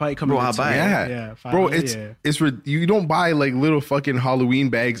 They probably come Bro, in I'll the buy tub. it. Yeah, bro, it's you don't buy like little fucking Halloween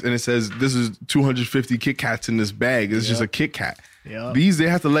bags and it says this is 250 Kit Kats in this bag. It's just a Kit Kat. Yeah. These they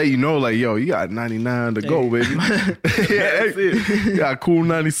have to let you know like, yo, you got 99 to go, baby. You got cool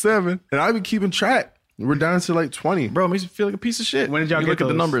 97, and I've been keeping track. We're down to like 20. Bro, it makes me feel like a piece of shit. When did y'all You get look at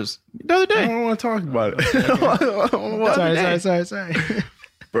the those? numbers? The other I day. don't want to talk about it. Sorry.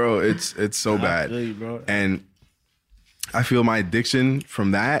 Bro, it's so bad. feel you, bro. And I feel my addiction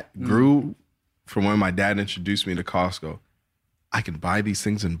from that grew from when my dad introduced me to Costco. I can buy these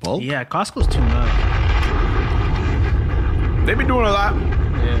things in bulk. Yeah, Costco's too much. They be doing a lot,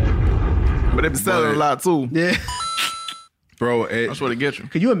 Yeah. but they be selling a lot too. Yeah. Bro, That's what it gets you.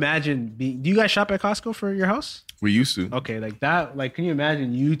 Could you imagine do you guys shop at Costco for your house? we used to. Okay, like that. Like, can you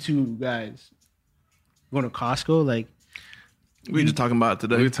imagine you two guys going to Costco? Like, We just talking about it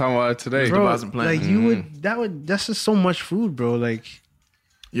today. We were talking about it today. bro, Deposit plan. like you would. That's just so much food, bro. Like,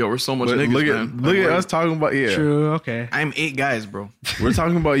 Yo, we're so much But niggas, look at man. look Like, at us talking about true. Okay. I'm 8 guys, bro. We're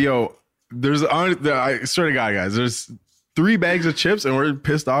talking about yo. I swear to God, guys. There's 3 bags of chips, and we're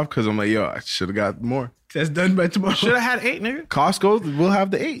pissed off because I'm like, yo, I should have got more. That's done by tomorrow. Should have had 8, nigga. Costco will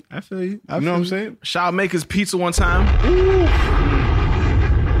have the 8. I feel you. You know what I'm saying? Shall Maker's Pizza one time.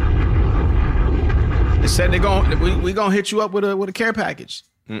 They said we gonna hit you up with a care package.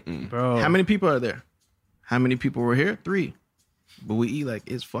 Bro. How many people are there? How many people were here? 3. But we eat like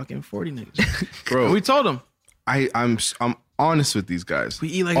it's fucking 40 niggas. Bro, And we told them I'm honest with these guys. we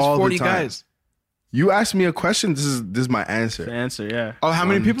eat like all it's the 40 time. guys. You ask me a question, this is my answer. The answer, yeah. Oh, how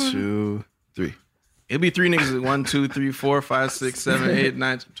many 1, people? 2, 3. It'd be 3 niggas. 1, 2, 3, 4, 5, 6, 7, 8,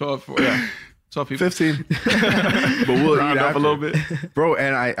 9, 12, 4, yeah. 12 people. 15. But we'll Round eat up after. a little bit. Bro,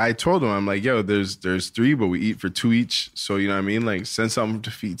 and I told him, I'm like, yo, there's 3, but we eat for 2 each. So you know what I mean? Like send something to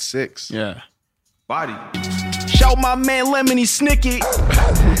feed 6. Yeah. Body. Shout my man Lemony Snicket.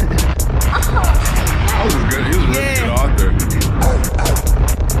 That was good. He was a really good author.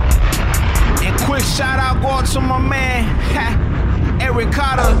 And quick shout out going to my man Eric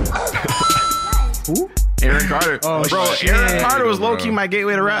Carter. Who? Aaron Carter. Oh, bro, shit. Aaron Carter was low key my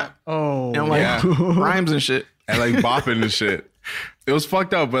gateway to rap. Oh, and like rhymes and shit. And like bopping and shit. It was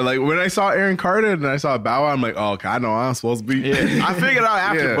fucked up, but like when I saw Aaron Carter and I saw Bow Wow, I'm like, oh, okay, I know I'm supposed to be. Yeah, I figured out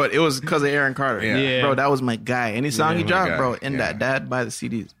after, but it was because of Aaron Carter. Yeah. Bro, that was my guy. Any song he dropped, guy. bro, in that dad buy the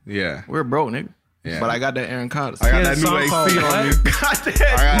CDs. Yeah. We're broke, nigga. Yeah. But I got that Aaron Carter. I got that new AC on me. I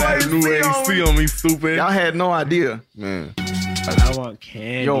got that new AC on me, stupid. Y'all had no idea. Man. I want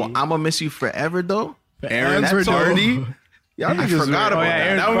candy. Yo, I'm gonna miss you forever, though. Aaron Carter. Y'all niggas forgot about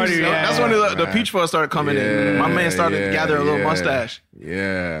that. That's when the Peach Fuzz started coming in. My man started gathering a little mustache.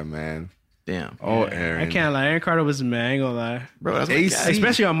 Yeah, man. Damn. Oh, Aaron. I can't lie. Aaron Carter was the man. I ain't gonna lie. Bro, that's AC.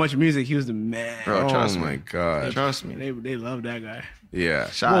 Especially on Much Music, he was the man. Bro, trust me. Oh, my God. Trust me. They love that guy. Yeah.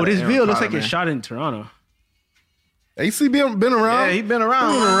 Whoa, this video looks like it's shot in Toronto. AC been around. Yeah, he been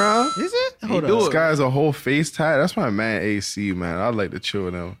around. Is it? Hold on. This guy has a whole face tat. That's my man AC, man. I'd like to chill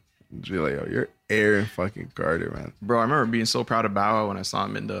with him. Be like, yo, you're Aaron fucking Carter, man. Bro, I remember being so proud of Bow Wow when I saw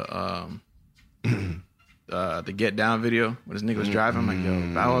him in the Get Down video when this nigga was driving. I'm like, yo,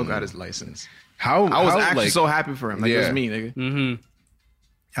 Bow Wow got his license. I was actually so happy for him. Like, it was me, nigga. Mm-hmm.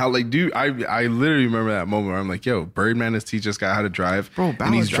 How, like, dude, I literally remember that moment where I'm like, yo, Birdman has teach this guy how to drive. Bro,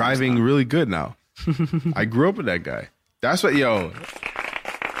 and he's driving really good now. I grew up with that guy. That's what, yo.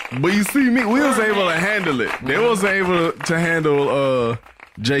 But you see me, we was able to handle it. They wasn't able to handle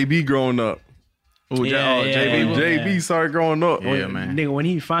JB growing up. JB started growing up. Yeah, man. Nigga, when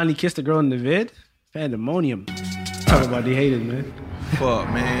he finally kissed the girl in the vid, pandemonium. Talk about the haters, man. Fuck,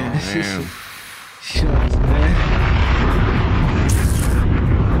 man.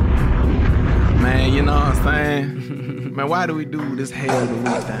 Man, you know what I'm saying? Man, why do we do this hell of the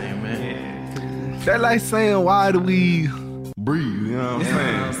week thing, man? That like saying, why do we breathe? You know what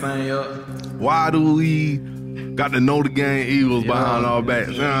I'm saying? Why do we got the Notre Dame Eagles behind our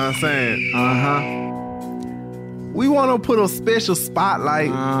backs? You know what I'm saying? We want to put a special spotlight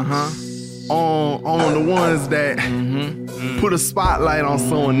on the ones that put a spotlight on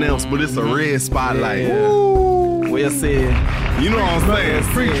someone else, but it's a red spotlight. Well said. You know what I'm saying?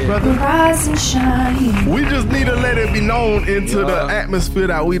 Preach, brother. Rise and shine. We just need to let it be known into the atmosphere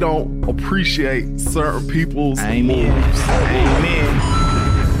that we don't appreciate certain people's moves.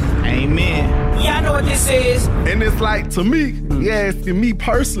 Amen. Yeah, I know what this is. And it's like, to me, asking me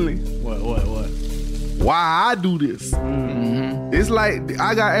personally, What? why I do this. It's like,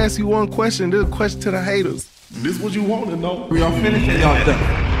 I gotta ask you one question. This is a question to the haters. This is what you want to know. Y'all finished it, y'all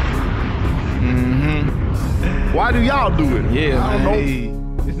done. Why do y'all do it? Yeah, I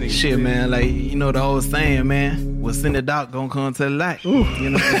don't know. Shit, man. Like, you know the old saying, man. What's in the dark gonna come to the light. You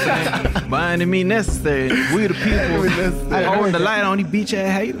know what I'm saying? By any means necessary. We the people holding the light on these beach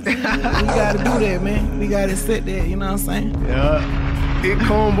ass haters. We gotta do that, man. We gotta sit there. You know what I'm saying? Yeah. It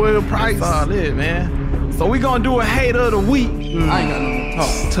come with a price. That's all it, man. So we gonna do a hater of the week. I ain't got nothing to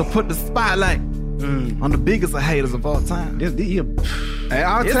talk. To put the spotlight on the biggest of haters of all time. Hey,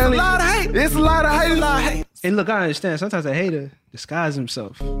 I'll It's tell a you, lot of haters. it's a lot of haters. And look, I understand. Sometimes a hater disguises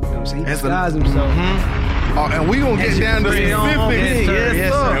himself. You know what I'm saying? He That's disguises himself. And we gonna get down to specifics.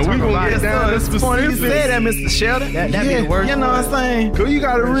 Yes, sir. And we gonna get down to You specifics. said that, Mr. Shelton. That be the worst. You know what I'm saying? Cause you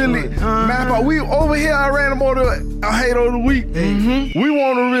gotta really map out. We over here, I ran them on a hate of the week. We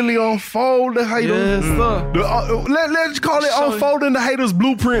want to really unfold the haters. Yes, sir. Let's call it unfolding the haters'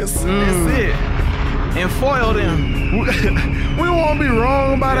 blueprints. That's it. And foil them. We won't be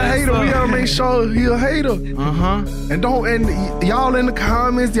wrong about a hater. We gotta make sure he a hater. And y'all in the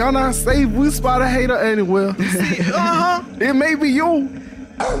comments, y'all not safe. We spot a hater anywhere. It may be you.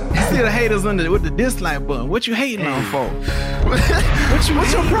 You see the haters with the dislike button. What you hating on for? What's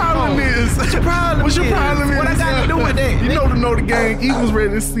your problem is? What's your problem is? What I got to do with that? You know the gang. Eagles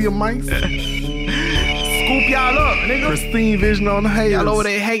ready to see a mice. Scoop y'all up, nigga. Pristine vision on the haters. Y'all over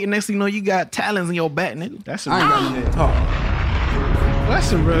there hating. Next thing you know, you got talons in your back, nigga. That's I ain't got nothing to talk.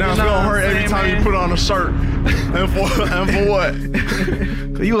 Listen, bro. Now it's gonna hurt every time you put on a shirt. and for what?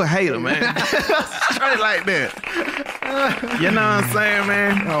 Cause you a hater, man. Straight like that. You know what I'm saying,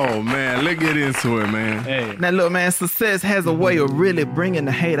 man? Oh man, let's get into it, man. Hey, Now look, man, success has a way of really bringing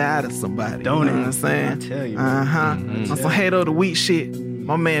the hate out of somebody. Don't you know it? what I'm saying? I tell you. On some hate of the week shit,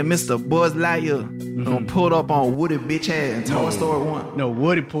 my man Mr. Buzz Lightyear pulled up on Woody bitch ass and Toy Story 1. no,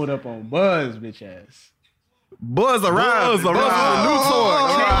 Woody pulled up on Buzz, bitch ass. Buzz arrived. Buzz with a new toy.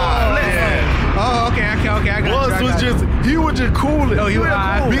 Oh, okay. I got Buzz he was just cool. No, he was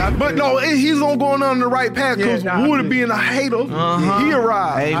cool. But no, he's on going on the right path because Woody being a hater, he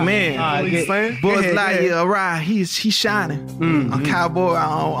arrived. Amen. You know what I'm saying? Buzz Lightyear arrived. He's shining. On cowboy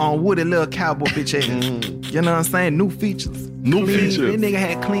on Woody little cowboy bitch ass. You know what I'm saying? New features. This nigga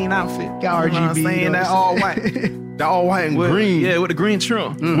had clean outfit. Got RGB. You know what I'm saying? That all white. That all white and green. Yeah, with the green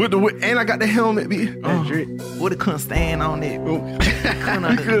trim. And I got the helmet. Woody couldn't stand on it.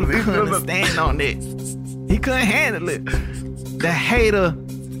 Couldn't stand on it. He couldn't handle it. The hater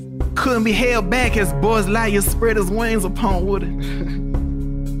couldn't be held back as Buzz Lightyear spread his wings upon Woody.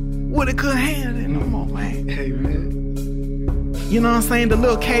 Woody couldn't handle it no more, man. Hey, man. You know what I'm saying? The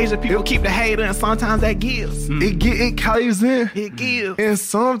little cage that people keep the hater, and sometimes that gives. It caves in. It gives. And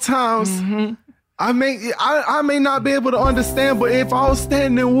sometimes I may not be able to understand, but if I was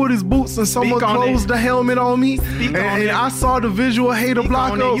standing in Woody's boots and someone closed the helmet on me, and I saw the visual hater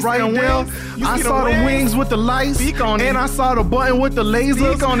block up right there, I saw the wings with the lights, and I saw the button with the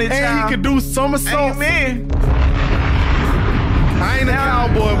lasers, and he could do somersaults. Amen. I ain't a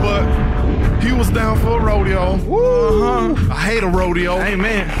cowboy, but he was down for a rodeo. I hate a rodeo.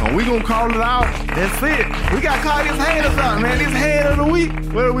 Amen. We gonna call it out. That's it. We gotta call these haters out, man. This hater of the week.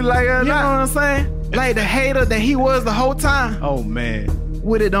 What do we like that? You know what I'm saying? Like the hater that he was the whole time. Oh, man.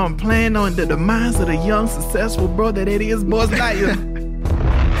 Woody don't plan on the demise of the young, successful brother that is Buzz Lightyear.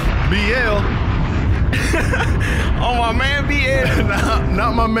 BL. Oh, my man BL.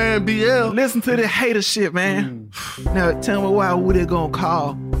 Not my man BL. Listen to the hater shit, man. Now, tell me why Woody gonna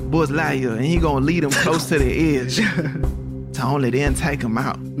call Buzz Lightyear and he gonna lead him close to the edge to only then take him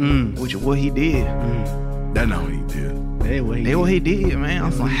out, which is what he did. That's not what he did. That's what he did, man.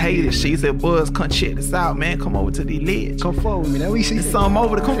 I'm some hater shit. He said, Buzz, come check this out, man. Come over to the ledge. Come forward with me. That we see. There's something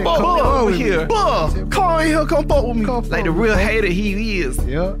over there. Come forward over here. Buzz, come in here. Come forward with me. Like the real hater he is.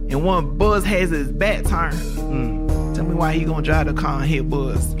 Yeah. And when Buzz has his back turned, tell me why he gonna drive the car and hit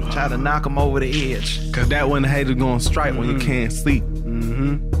Buzz. Try to knock him over the edge. Cause that when the hater gonna strike when you can't sleep.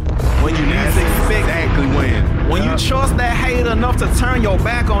 When you least expect exactly when you trust that hater enough to turn your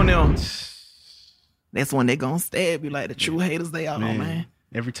back on them, that's when they gonna stab you like the true haters they are, man.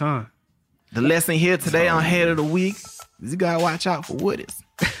 Every time. The lesson here today on Head of the Week is you gotta watch out for Woodies.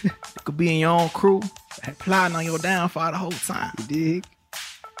 It could be in your own crew, plotting on your downfall the whole time. You dig?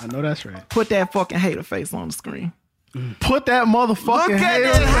 I know that's right. Put that fucking hater face on the screen. Put that motherfucking Look at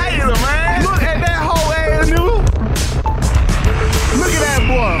that hater, man. Look at that whole ass nigga. Look at that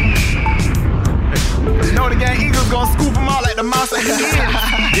boy. You know the gang Eagles gonna scoop him out like the mouse at the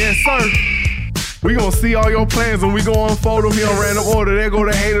end. Yes, sir. We gonna see all your plans and we gonna unfold them here on random order. There go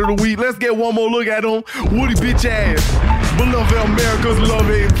the hater of the week. Let's get one more look at him. Woody bitch ass. Beloved America's loved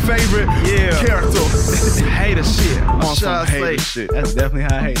favorite character. Hater shit. On some hater shit. That's definitely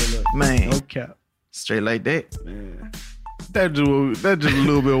how I hate it look. Man. No cap. Straight like that. Man. That's just a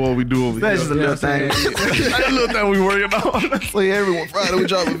little bit of what we do over That's here. just a little thing. That's a little thing we working on. So yeah, everyone Friday we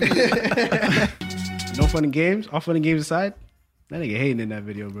drop a video. No funny games. All funny games aside. That nigga hating in that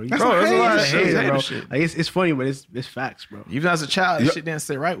video, bro. There's a lot of shit, bro. shit. Like it's funny, but it's facts, bro. Even as a child, shit didn't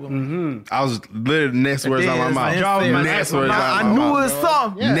sit right with me. I was literally next words out of my mouth. Next words out of my mouth. I knew it was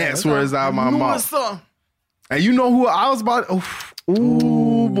something. Next words out of my I knew it was mouth. something. And you know who I was about?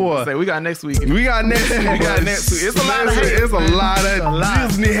 Ooh, boy. Say, we got next week. We got next week. It's a lot of haters. It's a lot of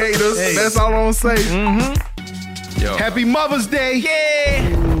Disney haters. Hey. That's all I'm gonna say. Yo. Happy Mother's Day.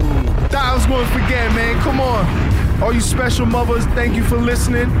 Yeah. Thought I was gonna forget, man. Come on. All you special mothers, thank you for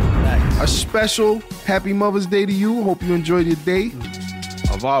listening. Nice. A special happy Mother's Day to you. Hope you enjoyed your day.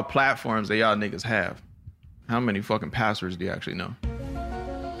 Of all platforms that y'all niggas have, how many fucking passwords do you actually know?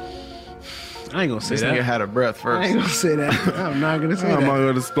 I ain't gonna say This that. nigga had a breath I first. ain't gonna say that. I'm not gonna say I'm that. not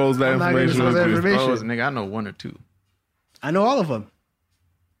gonna disclose that I'm not gonna information. disclose that information. Bros, nigga, I know one or two. I know all of them.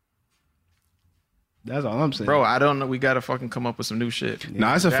 That's all I'm saying. Bro, I don't know. We gotta fucking come up with some new shit.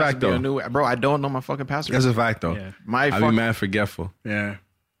 Nah, it's a There has to fact be a though. bro, I don't know my fucking password. That's a fact though. Yeah. My I be fucking mad forgetful. Yeah.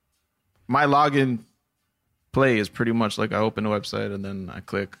 my login play is pretty much like I open the website and then I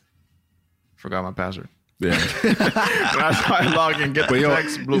click, forgot my password. Yeah. That's how I log in, get the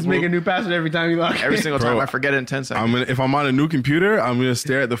text, blue, Just make a new password every time you log in. every single time. Bro, I forget it in 10 seconds. If I'm on a new computer, I'm gonna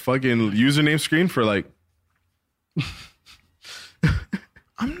stare at the fucking username screen for like.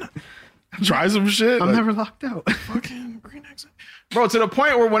 Try some shit. I'm like, never locked out. Fucking green exit. Bro, to the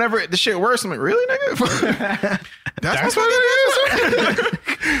point where whenever the shit works, I'm like, really, nigga? That's what it is?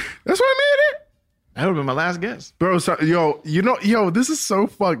 That's what I made it. That would have been my last guess. Bro, so, this is so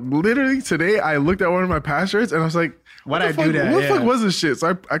fucked. Literally today, I looked at one of my passwords and I was like, Why'd I do that? What the Yeah. fuck was this shit?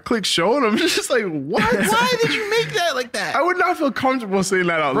 So I clicked show and I'm just like, what? Why did you make that like that? I would not feel comfortable saying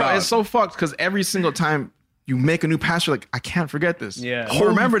that out Bro, loud. it's so fucked because every single time you make a new password, like, I can't forget this. Yeah. I'll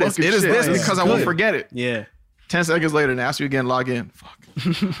remember this. It is this Yeah. because I won't Good. forget it. Yeah. 10 seconds later, and ask you again, log in.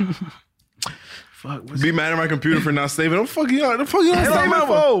 Fuck. Be mad at my computer for not saving. I'm fucking out. I'm fucking Hey, out. my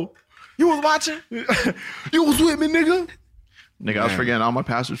phone. You was watching? You was with me, nigga. Nigga, I was forgetting all my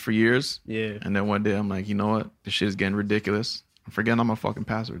passwords for years. Yeah. And then one day I'm like, you know what? This shit is getting ridiculous. I'm forgetting all my fucking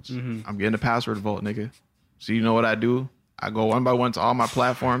passwords. I'm getting a password vault, nigga. So you know what I do? I go one by one to all my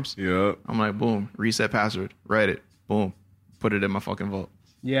platforms. Yeah. I'm like, boom, reset password, write it, boom, put it in my fucking vault.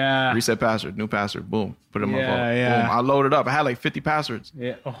 Yeah. Reset password, new password, boom, put it in my vault. Yeah. Boom, I load it up. I had like 50 passwords.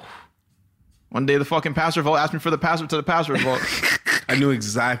 Yeah. Oh. One day the fucking password vault asked me for the password to the password vault. I knew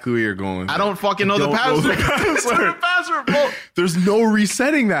exactly where you're going. I don't fucking know the Don't know password. the password. To the password vault. There's no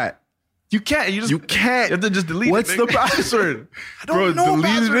resetting that. You can't. You can't. You have to just delete What's it. the password? I don't know deleted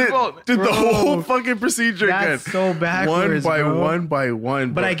password it. vault. Did the Bro, whole fucking procedure That's again. so backwards, One by bro. one by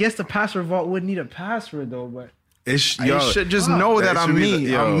one. But I guess the password vault would need a password though. But You should just know that I'm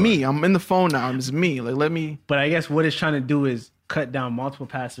me. I'm me. I'm in the phone now. It's me. Like, let me. But I guess what it's trying to do is cut down multiple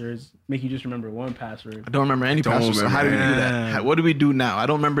passwords, make you just remember one password. I don't remember any passwords. So how do we do that? What do we do now? I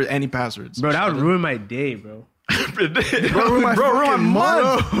don't remember any passwords. Bro, that would ruin my day, bro. ruin my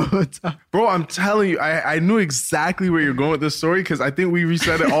month. Bro, I'm telling you, I knew exactly where you're going with this story because I think we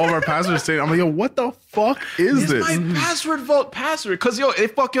reset all of our passwords. I'm like, yo, what the fuck is It's this? my password vault password. Because, yo,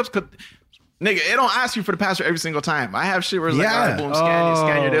 it fuck you up. Nigga, it don't ask you for the password every single time. I have shit where it's like, all right, boom,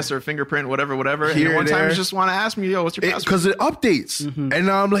 scan your this or fingerprint, whatever. And Here, then one time there. you just want to ask me, yo, what's your password? Because it updates. And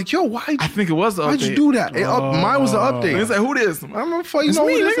I'm like, yo, why? I think it was the update. Why'd you do that? Mine was the update. It's like, who this? I'm gonna fuck you. It's Know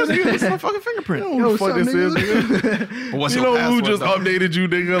me, who this nigga. is? It's my fucking fingerprint. You know who the fuck this is, nigga. What's You your know who password, just though? updated you,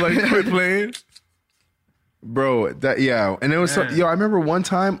 nigga? Like, quit playing. Bro, and it was so, yo. I remember one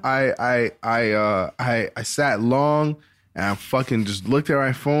time I sat long and I fucking just looked at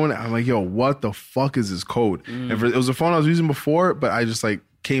my phone. And I'm like, yo, what the fuck is this code? And it was a phone I was using before, but I just like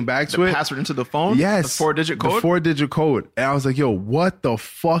came back to it. Password into the phone. Yes, the 4-digit code. The 4-digit code, and I was like, yo, what the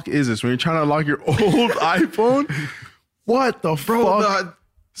fuck is this? When you're trying to unlock your old iPhone, what the fuck?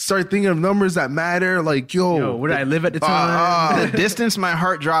 Start thinking of numbers that matter. Like, yo, where did I live at the time? The distance my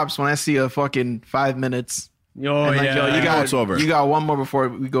heart drops when I see a fucking 5 minutes. Yo, And like, yeah. yo, It's over. you got one more before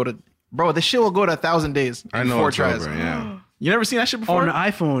we go to. Bro, this shit will go to 1,000 days. I in know 4 it's tries. over, yeah. You never seen that shit before? On the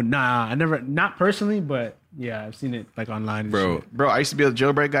iPhone, nah, I never, not personally, but yeah, I've seen it like online. And shit. Bro, I used to be a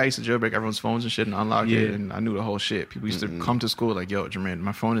jailbreak guy. I used to jailbreak everyone's phones and shit and unlock Yeah. it. And I knew the whole shit. People used to come to school like, yo, Jermaine,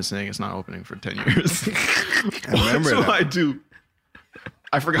 my phone is saying it's not opening for 10 years. I remember What do that. I do?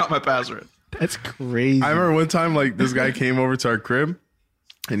 I forgot my password. That's crazy. I remember one time, like, this guy came over to our crib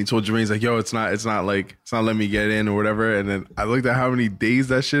and he told Jermaine, he's like, yo, it's not letting me get in or whatever. And then I looked at how many days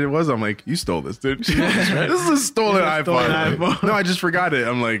that shit was. I'm like, you stole this, dude. This is a stolen iPhone. No, I just forgot it.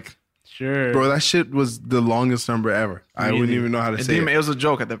 I'm like, sure. bro, that shit was the longest number ever. I wouldn't even know how to say It it. was a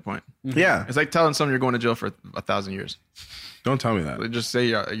joke at that point. Yeah. It's like telling someone you're going to jail for 1,000 years. Don't tell me that. Like, just say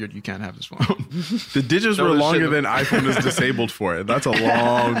you can't have this phone. The digits That were was longer shit. than iPhone is disabled for it. That's a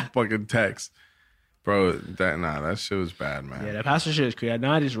long fucking text. Bro, that shit was bad, man. Yeah, that password shit is crazy.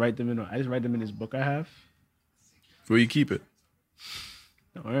 Now I just write them in this book I have. Where you keep it?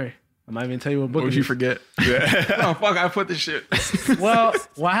 Don't worry. I might even tell you what book What it would you is. forget? Oh, fuck, I put this shit. Well,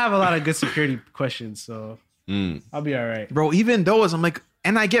 I have a lot of good security questions, so I'll be all right. Bro, even those, I'm like,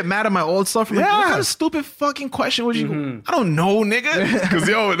 and I get mad at my old stuff. I'm like, what kind of stupid fucking question would you? I don't know, nigga. Because,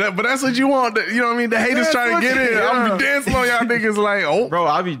 but that's what you want. You know what I mean? The haters trying to get in. I'm dancing on y'all niggas like, oh. Bro,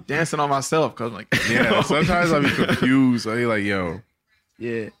 I'll be dancing on myself because I'm like, Yeah, sometimes I'll be confused. I'll be like, yo.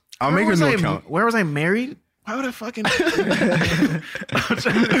 Yeah. I'll make a new account. Where was I married? Why would I fucking... I'm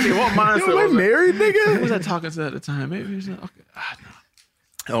trying to think, what mindset Yo, am I was I- married, nigga? Who was I talking to at the time? Maybe it's not... Okay. No.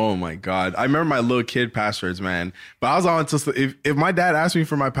 Oh my God. I remember my little kid passwords, man. But I was on to, if my dad asked me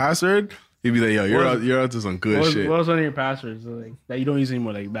for my password, he'd be like, yo, you're out to some good shit. What was one of your passwords like, that you don't use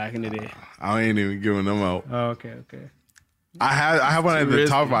anymore, like back in the day? I ain't even giving them out. Oh, okay. I have one at the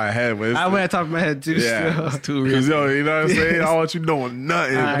top of my head. But I went at the top of my head too. Yeah, still. it's too risky. Yo, you know what I'm saying? I don't want you knowing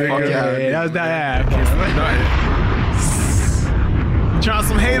nothing. Fuck yeah, that was that. Trying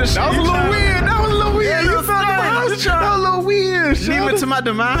some hater shit. That was a little weird. That was a little weird. You felt that was a little weird. Leave it to my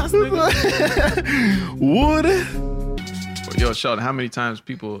demise, nigga. Would? Yo, Sheldon, how many times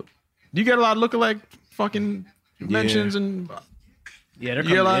people... Do you get a lot of lookalike fucking mentions and... Yeah, they're You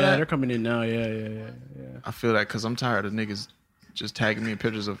get a lot coming. of Yeah, that? they're coming in now. Yeah. I feel that because I'm tired of niggas just tagging me in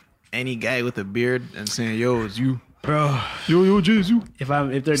pictures of any guy with a beard and saying, yo, it's you. Bro. Yo, Jay, it's you. If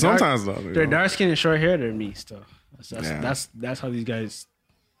they're Sometimes dark, though, you they're know. dark skin and short hair, they're me still. Yeah. That's how these guys.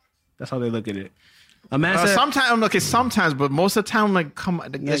 That's how they look at it. A man said, sometimes, but most of the time, like,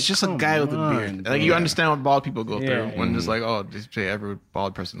 it's just a guy with a beard. Like, you understand what bald people go through when it's like, oh, they say every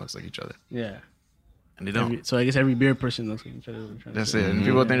bald person looks like each other. Yeah. And they don't. So I guess every beard person looks like each other. That's it. And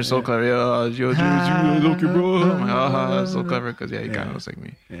people think they're so clever. Yo, you look, bro. I'm like, that's so clever because, he kind of looks like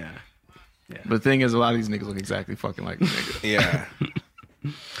me. Yeah. But the thing is, a lot of these niggas look exactly fucking like me, nigga.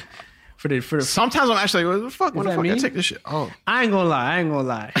 Yeah. For the Sometimes I'm actually like, what the fuck? When the fuck mean? I take this shit? Oh. I ain't gonna lie.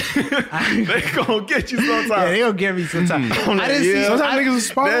 They gonna get you sometimes. Yeah, they gonna get me sometimes. I didn't see. Sometimes niggas are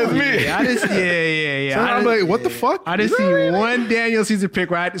smart. That's me. I didn't see. Yeah. I'm like, what the fuck? I didn't see one Daniel Caesar pic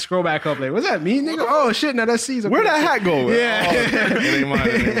where I had to scroll back up. Like, what's that mean, nigga? Oh shit, now that's Caesar. Where'd that hat go? Yeah. It ain't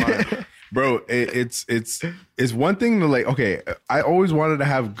mine. Bro, it's one thing to like, okay, I always wanted to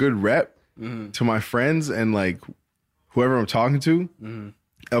have good rep to my friends and like whoever I'm talking to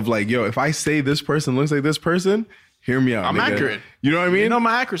of like, yo, if I say this person looks like this person, hear me out. I'm accurate. You know what I mean? You know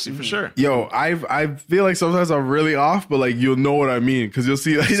my accuracy for sure. Yo, I feel like sometimes I'm really off, but like you'll know what I mean because you'll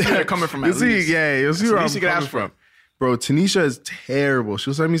see like they're coming from. You'll see, you'll see where I'm coming coming from. Bro, Tanisha is terrible.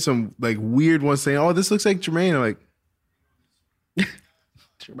 She'll send me some like weird ones saying, "Oh, this looks like Jermaine." I'm like,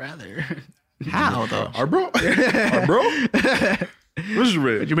 rather. How though? Our bro? What's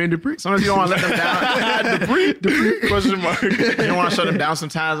Jermaine? Jermaine Dupree. Sometimes you don't want to let them down. Dupree? Question mark. You don't want to shut them down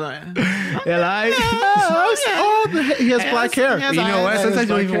sometimes. He has black hair. He has You know what? Sometimes you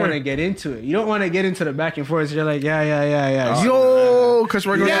don't even hair. want to get into it. You don't want to get into the back and forth. So you're like, yeah. Yo, because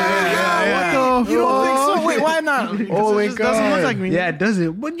we're going. What the? You don't think so? Wait, why not? Oh my It just doesn't look like me. Yeah, it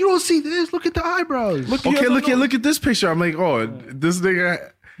doesn't. But you don't see this. Look at the eyebrows. Look at this picture. I'm like, oh, this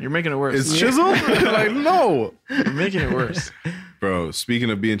nigga You're making it worse. is chiseled. Like, no. You're making it worse. Bro,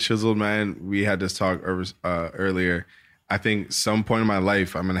 speaking of being chiseled, man, we had this talk earlier. I think some point in my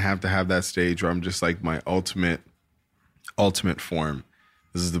life, I'm going to have that stage where I'm just like my ultimate form.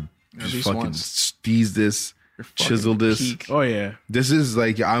 This is the just fucking steeze this, chisel this. Peak. Oh, yeah. This is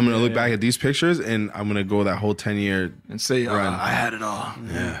like, I'm going to look back at these pictures and I'm going to go that whole 10-year And say, run. I had it all.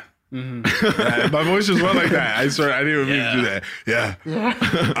 Yeah. Yeah, my voice just went like that. I swear, I didn't even mean to do that. Yeah.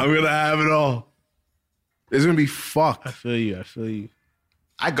 I'm going to have it all. It's going to be fucked. I feel you.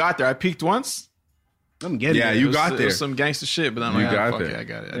 I got there. I peaked once. I'm getting Yeah, it. you It got was there. some gangster shit, but I'm You like, got fuck there. it, I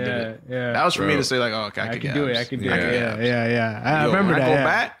got it. I Yeah, did it. yeah. That was for Bro. me to say like, oh, okay, I I could can get do it. abs. I can do Yeah. it. Yeah. I Yo, remember when that. I go yeah.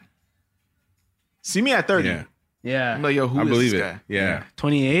 back, see me at 30. Yeah. Yeah. I'm like, yo, who I is believe this it. guy? Yeah.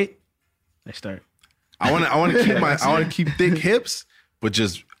 28. I start. I want to keep thick hips, but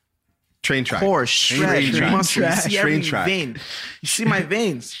just train track. Core, shred, track. muscle. You see Train every track. vein. You see my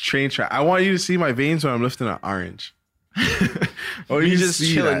veins. Train track. I want you to see my veins when I'm lifting an orange. Oh, You just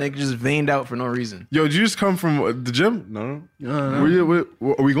see chilling, that. nigga, just veined out for no reason. Yo, did you just come from the gym? No. No.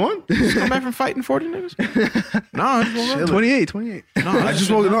 Are we going? Just come back from fighting 40 niggas? No, I just woke up. 28. No, I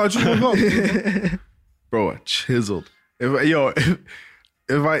just woke up. Bro, chiseled. If I, you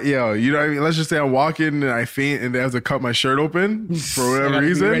know what I mean? Let's just say I'm walking and I faint and they have to cut my shirt open for whatever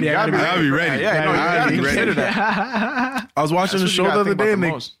reason. ready. I gotta be ready. Yeah, no, you I gotta be consider ready. that. I was watching That's the what you show the gotta other think day about and the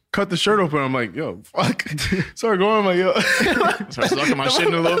they most. cut the shirt open. I'm like, yo, fuck. Started going, I'm like, yo. Start sucking my shit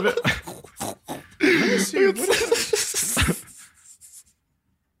in a little bit.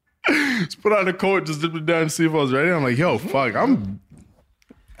 Just put on the coat, just dip it down and see if I was ready. I'm like, yo, fuck, I'm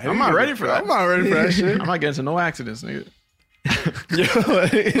not ready for that. I'm not ready for that shit. I'm not getting into no accidents, nigga.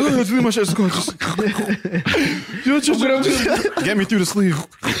 Just leave my shirt. Get me through the sleeve.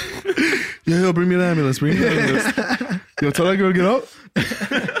 Yo, bring me an ambulance. Yo, tell that girl to get up.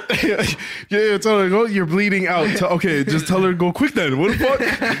 Yeah, tell her to go. You're bleeding out. Okay, just tell her to go quick then. What the fuck?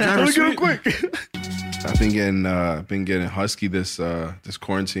 Tell her to get up quick. I've been getting husky this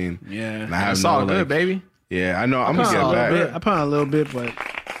quarantine. Yeah. And I have It's all no, good, like- baby. Yeah, I know. I'm I gonna get back. put on a little bit, but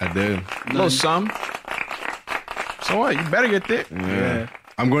I did. A little some. So what? You better get thick. Yeah.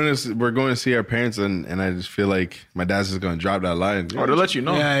 We're going to see our parents, and I just feel like my dad's just gonna drop that line. Or to let you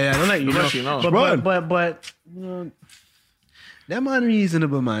know. yeah, don't let you know. But you know, them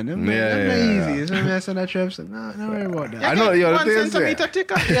unreasonable, man. Them not easy. It's mess on that trip. So no, don't worry about that. I know. Yo, the One thing is, centimeter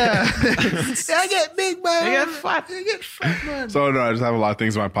thicker. Yeah, I get big, man. They get fat. They get fat, man. so no, I just have a lot of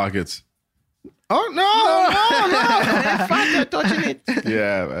things in my pockets. Oh no! Fat, touching it.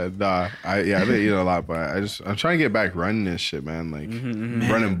 Yeah, nah. I've been eating a lot, but I'm trying to get back running this shit, man. Like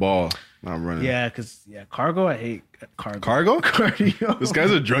running ball, not running. Yeah, because cargo. I hate cargo. Cardio. This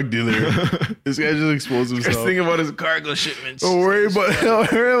guy's a drug dealer. This guy just exposed himself. Just thinking about his cargo shipments. Don't worry about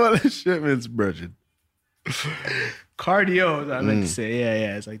the shipments, Bridget. Cardio. I like to say,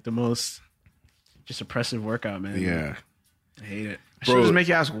 yeah. It's like the most just oppressive workout, man. Yeah. I hate it. Should just make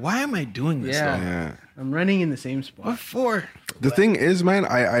you ask, why am I doing this? Yeah. I'm running in the same spot. What for? The thing is, man,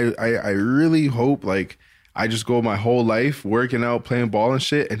 I really hope like I just go my whole life working out, playing ball and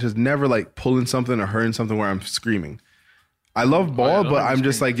shit, and just never like pulling something or hurting something where I'm screaming. I love ball, but I'm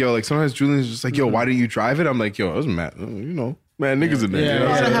just like, yo, like sometimes Julian's just like, yo, why didn't you drive it? I'm like, yo, it was mad, you know, man, niggas in there. Yeah, you know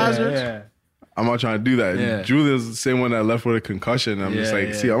what I'm saying? yeah. I'm not trying to do that. Yeah. Julian's the same one that left with a concussion. I'm just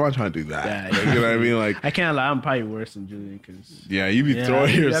like, see, I'm not trying to do that. Like, you know what I mean? Like, I can't lie, I'm probably worse than Julian because you be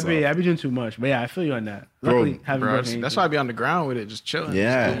throwing yourself. I be doing too much, but I feel you on that. Luckily, bro, that's why I be on the ground with it, just chilling.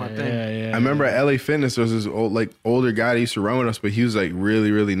 Yeah, just doing my thing. I remember at LA Fitness, there was this older guy that used to run with us, but he was like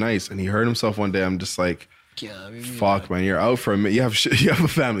really, really nice, and he hurt himself one day. I'm just like, fuck, man, you're out for a minute. You have a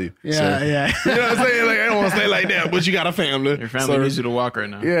family. Yeah. You know what I'm saying? Like, I don't want to say like that, but you got a family. Your family needs you to walk right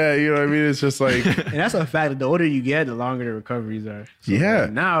now. Yeah, you know what I mean? It's just like, and that's a fact. The older you get, the longer the recoveries are. So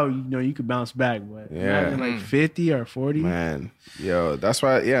like, now you know you could bounce back, but like 50 or 40. Man, yo, that's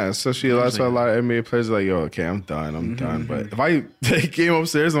why. Yeah, especially that's why a lot of NBA players are like, yo, okay, I'm done. But if I came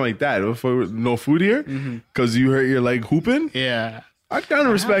upstairs and like that, if no food here, because you hurt your leg hooping, I kind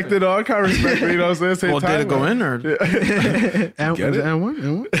of respect it, though. I kind of respect it, you know what I'm saying? Well, did it go in, or? And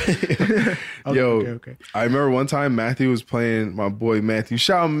one? Yo, okay. I remember one time Matthew was playing, my boy Matthew.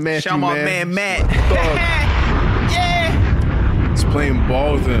 Shout out Matthew, Shout out my man, Matt. Yeah. He's playing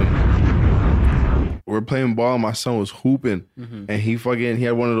ball with him. We're playing ball, and my son was hooping. And he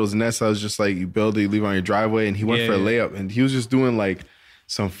had one of those nets that was just like, you build it, you leave it on your driveway, and he went for a layup. And he was just doing like,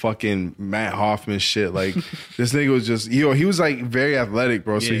 some fucking Matt Hoffman shit. Like this nigga was just, he was like very athletic,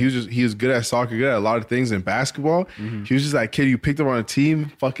 bro. So he was good at soccer, good at a lot of things in basketball. He was just that kid you picked up on a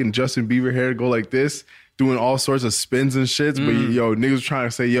team, fucking Justin Bieber hair, go like this, doing all sorts of spins and shits. But niggas was trying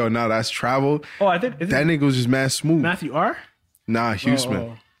to say, yo, nah, that's travel. Oh, I think that nigga was just mad smooth. Matthew R? Nah,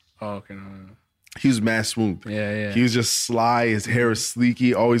 Huseman. Oh, okay, no. He was mad smooth. Yeah. He was just sly. His hair was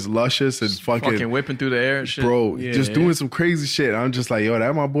sleeky, always luscious, and fucking whipping through the air and shit. Bro, just doing some crazy shit. I'm just like, yo,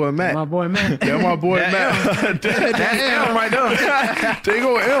 that's my boy Matt. My boy Matt. That's my boy Matt. That's him right there. They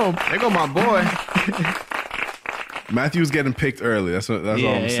go him. They go my boy. Matthew was getting picked early. That's all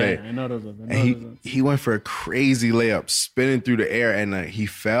I'm saying. I know those. And he went for a crazy layup, spinning through the air, and he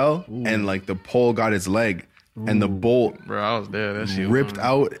fell, and like the pole got his leg. And the bolt, bro, I was there. That shit ripped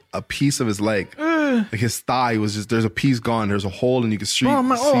out a piece of his leg. Like his thigh was just, there's a piece gone. There's a hole, and you can see. I'm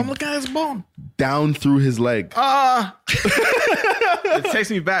looking at his bone Down through his leg. It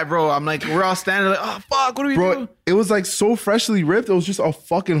takes me back, bro. I'm like, we're all standing like, oh fuck, what do we do? It was like so freshly ripped. It was just a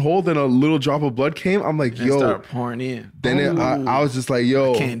fucking hole. Then a little drop of blood came. I'm like, yo, start pouring in. Then I was just like,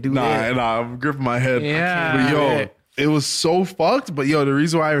 yo, I can't do that. Nah, I'm gripping my head. Yeah, but yo. It was so fucked, but yo, the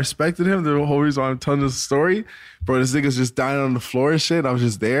reason why I respected him, the whole reason why I'm telling this story, bro, this nigga's just dying on the floor and shit. I was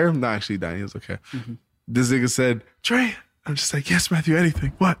just there. I'm not actually dying. He was okay. This nigga said, Trey. I'm just like, yes, Matthew,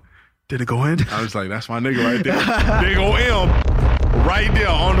 anything. What? Did it go in? I was like, that's my nigga right there. There go M. Right there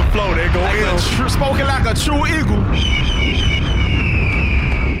on the floor. There go M. Spoken like a true eagle.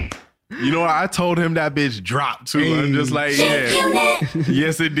 You know what? I told him that bitch dropped too. I'm just like, yeah.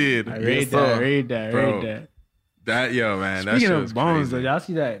 Yes, it did. I read that. That, yo, man. Speaking of bones, though, y'all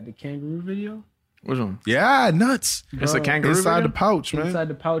see the kangaroo video? Which one? Yeah, nuts. Bro, it's a kangaroo inside video? the pouch, man. Inside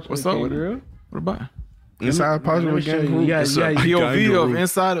the pouch. What's with up a with kangaroo? it? What about? Inside the pouch with a kangaroo. It's a POV of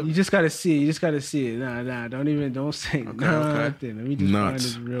inside of. You just gotta see it. You just gotta see it. Nah. Don't say nothing. Let me just find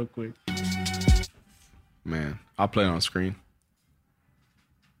this real quick. Man, I'll play it on screen.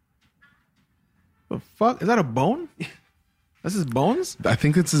 The fuck? Is that a bone? That's his bones? I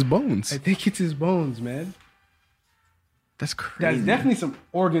think it's his bones. I think it's his bones, man. That's crazy. There's definitely some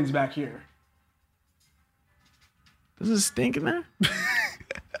organs back here. Does it stink in there?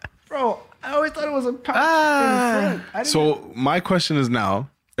 Bro, I always thought it was a pouch in front. So my question is now,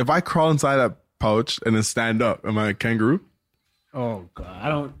 if I crawl inside that pouch and then stand up, am I a kangaroo? Oh, God. I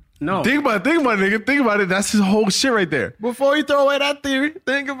don't know. Think about it, nigga. Think about it. That's his whole shit right there. Before you throw away that theory,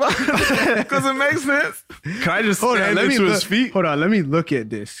 think about it. Because it makes sense. Can I just stand into his feet? Hold on. Let me look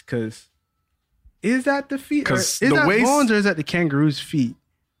at this, because is that the feet? Because is the that waist, bones, or is that the kangaroo's feet?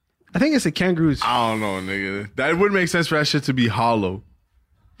 I think it's a kangaroo's feet. I don't know, nigga. That would make sense for that shit to be hollow.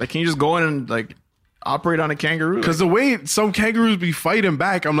 Like, can you just go in and, like, operate on a kangaroo? Because the way some kangaroos be fighting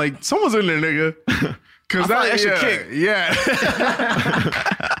back, I'm like, someone's in there, nigga. Because that extra kick. Yeah.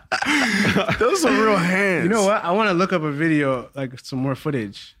 Those are real hands. You know what? I want to look up a video, like some more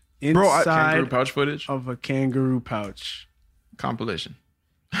footage. Inside kangaroo pouch footage? of a kangaroo pouch. Compilation.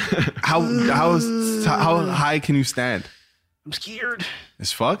 How high can you stand? I'm scared.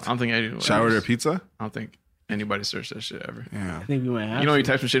 It's fucked? I don't think I do. Should I order a pizza? I don't think. anybody search that shit ever. Yeah. I think we might have. You know, you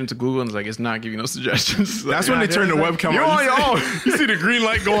type some shit into Google and it's like it's not giving you no suggestions. That's when they turn the webcam You're on your own. You see the green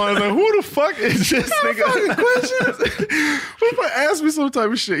light go on. I was like, who the fuck is this nigga? Questions. Who the fuck asked me some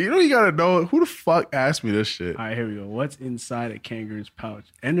type of shit? You know, you gotta know who the fuck asked me this shit. All right, here we go. What's inside a kangaroo's pouch?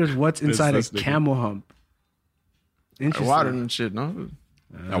 And there's what's inside a camel hump. Interesting. Water and shit, no?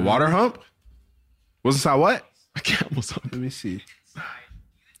 A water hump? What's inside what? A camel's hump. Let me see.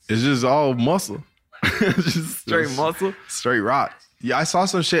 It's just all muscle. Just straight muscle. Straight rock. Yeah, I saw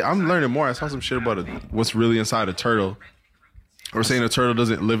some shit. I'm learning more. I saw some shit about what's really inside a turtle. Or saying a turtle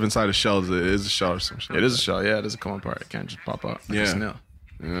doesn't live inside a shell. It is a shell or some shit. It is a shell, yeah. It doesn't come apart. It can't just pop out like a snail.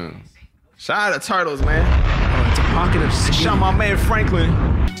 Yeah. Shout out to turtles, man. Oh, it's a pocket of skin. Shout out my man Franklin.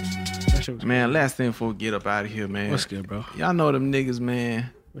 Man, last thing before we get up out of here, man. What's good, bro? Y'all know them niggas, man.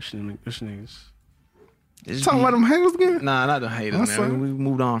 Which niggas? Talking about them haters again? Nah, not the haters, man. We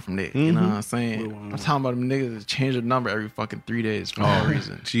moved on from that. You know what I'm saying? I'm talking about them niggas that change their number every fucking 3 days for no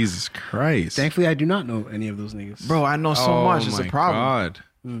reason. Jesus Christ. Thankfully, I do not know any of those niggas. Bro, I know so much. It's a problem.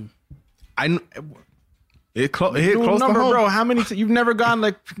 God. It hit close number, to home. bro. How many? You've never gotten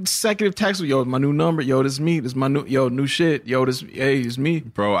like consecutive texts with, yo, my new number. Yo, this is me. This is my new shit. Yo, it's me.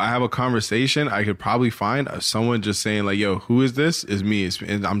 Bro, I have a conversation. I could probably find someone just saying like, yo, who is this? Is me.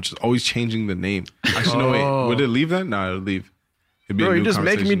 And I'm just always changing the name. Actually, no, wait. Would it leave then? No, it'll leave. Bro, you're just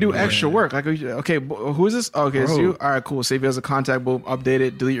making me do extra work. Like, okay, who is this? Okay, it's you. All right, cool. Save you as a contact. Boom. Update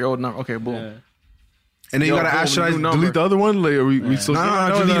it. Delete your old number. Okay, boom. Yeah. And then you gotta ask, should I delete the other one? Like, we still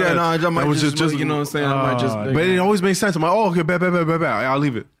delete that. No, I might just, you know what I'm saying? I might just. But it always makes sense. I'm like, oh, okay, bet. I'll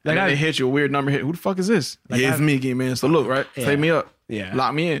leave it. Like, I hit you a weird number. Who the fuck is this? Like, yeah, it's me, man. So look, right? Save me up. Yeah.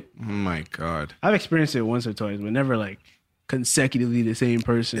 Lock me in. Oh my God. I've experienced it once or twice, but never like consecutively the same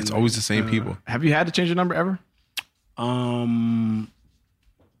person. It's always the same people. Have you had to change your number ever? Only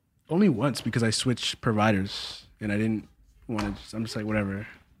once because I switched providers and I didn't want to. I'm just like, whatever.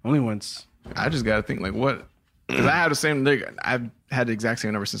 Only once. I just gotta think like what, because I have the same nigga. I've had the exact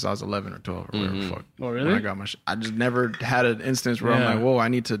same number since I was 11 or 12 or whatever the fuck. Oh really? When I got my I just never had an instance where I'm like, whoa, I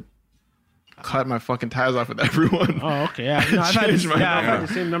need to cut my fucking ties off with everyone. Oh okay. Yeah, no, I've had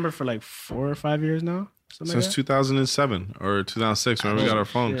the same number for like 4 or 5 years now. Since like 2007 or 2006 when we got our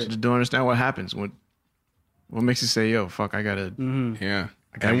phones. Just don't understand what happens. What makes you say, yo, fuck, I gotta, I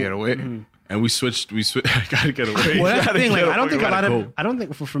gotta get away. And we switched. I gotta get away. Well, that's the thing. Like, I don't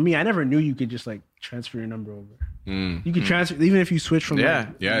think for me, I never knew you could just like transfer your number over. You could transfer even if you switch from you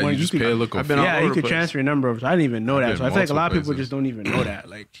just pay a look. You could transfer your number over. So I didn't even know that. So I feel like a lot of people just don't even know that.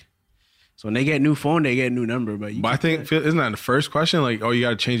 Like, so when they get a new phone, they get a new number. But I think isn't that the first question? Like, oh, you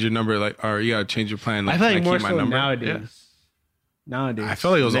gotta change your number, like, or you gotta change your plan. Like, I feel like more so nowadays. Nowadays, I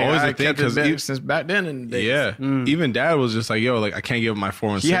feel like it was always a thing because since back then, and even Dad was just like, "Yo, like I can't give him my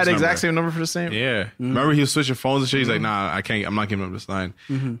 416." He had the exact same number for the same. Yeah, remember he was switching phones and shit. He's like, "Nah, I can't. I'm not giving him this line."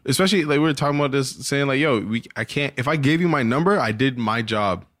 Especially like we were talking about this, saying like, "Yo, I can't. If I gave you my number, I did my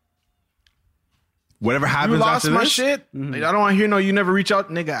job. Whatever happens, you lost after my this, shit. Like, I don't want to hear no. You never reach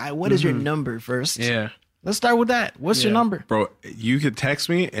out, nigga. What is your number first? Yeah, let's start with that. What's your number, bro? You could text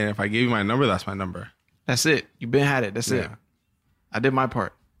me, and if I gave you my number, that's my number. That's it. You been had it. That's it. I did my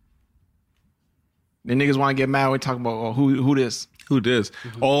part. The niggas want to get mad when we talk about who this.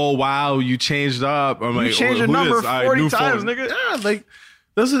 Oh wow, you changed up. I'm you changed your number 40 times, nigga. Yeah, like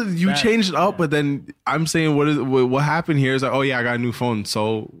this is you changed it up, but then I'm saying what happened here is like, oh yeah, I got a new phone,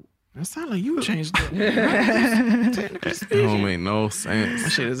 so that's not like you changed it. Technically speaking, don't make no sense. My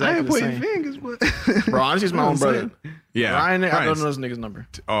shit is exactly the same. Fingers, but bro, honestly, it's my own brother. Yeah, Ryan, I don't know this nigga's number.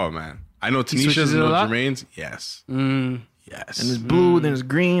 Oh man, I know Tanisha's and Jermaine's. Yes. Yes. And there's blue, then there's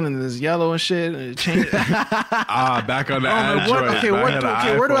green, and there's yellow and shit. And it changed. Back on the Android.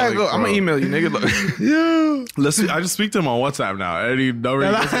 Where do I go? I'm gonna email you, nigga. Look. Yeah. Let's see. I just speak to him on WhatsApp now. Any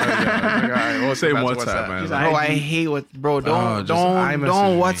number. Same WhatsApp, man. Bro, I hate don't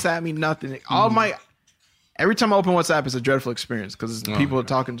WhatsApp me nothing. Every time I open WhatsApp, it's a dreadful experience because people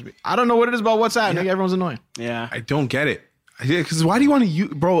talking to me. I don't know what it is about WhatsApp. Nigga, everyone's annoying. Yeah. I don't get it. Because why do you want to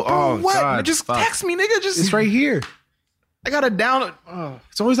use, bro? Oh, what? God, just text me, nigga. It's right here. I gotta download.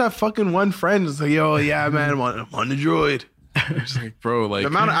 It's always that fucking one friend. It's like, yo, yeah, man, I'm on the droid. Just like, bro, like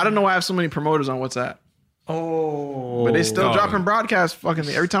I don't know why I have so many promoters on WhatsApp. Oh, but they still dropping broadcasts. Fucking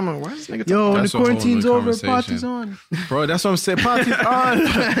every time I'm like, why is this nigga? Yo, when the quarantine's over, party's on. Bro, that's what I'm saying. Party's on.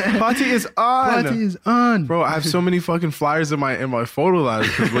 Party is on. Party is on. Bro, I have so many fucking flyers in my photo library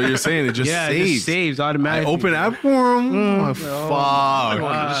because what you're saying, it just saves. It just saves automatically. I open app for them.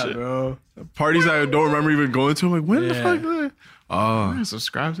 Fuck, bro. Parties I don't remember even going to. I'm like, when the fuck did I? Oh,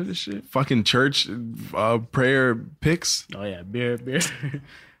 subscribe to this shit. Fucking church prayer pics. Oh yeah, beer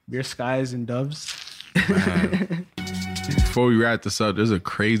skies and doves. Before we wrap this up, there's a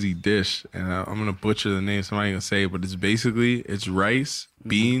crazy dish, and I'm gonna butcher the name. Somebody gonna say it, but it's rice,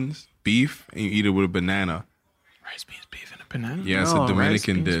 beans, beef, and you eat it with a banana. Rice, beans, beef, and a banana. Yeah, it's a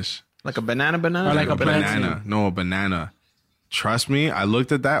Dominican dish. Like a banana, or like a banana. No, a banana. Trust me, I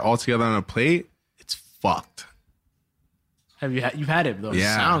looked at that all together on a plate. It's fucked. You've had it though?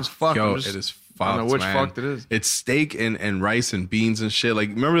 Yeah, sounds fucked. Yo, it is fucked. I don't know which man. fucked it is. It's steak and rice and beans and shit. Like,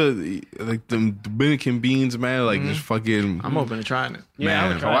 remember like the Dominican beans, man? Like, just fucking. I'm open to trying it.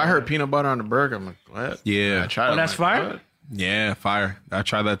 Man. I heard peanut butter on the burger. I'm like, what? Yeah. I tried it. That's fire? What? Yeah, fire. I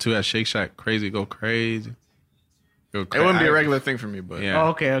tried that too at Shake Shack. Go crazy. It wouldn't be a regular thing for me, but yeah. Oh,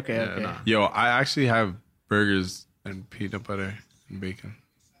 okay. Nah. Yo, I actually have burgers and peanut butter and bacon.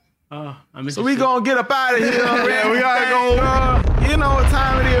 Oh, so we gonna get up out of here, man. We gotta go. You know what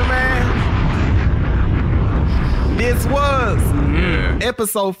time it is, man. This was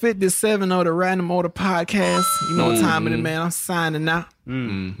episode 57 of the Random Order Podcast. You know what time it is, man. I'm signing out.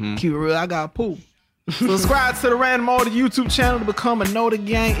 Keep it real. I got poop. Subscribe to the Random Order YouTube channel to become a Know the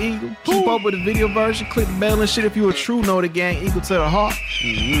Gang Eagle. Keep up with the video version. Click the bell and shit if you a true Know the Gang Eagle to the heart.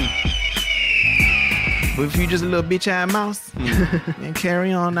 But if you just a little bitch-ass mouse, then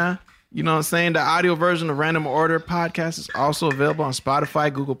carry on now. You know what I'm saying? The audio version of Random Order Podcast is also available on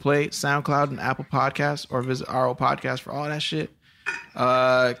Spotify, Google Play, SoundCloud, and Apple Podcasts, or visit RO Podcast for all that shit.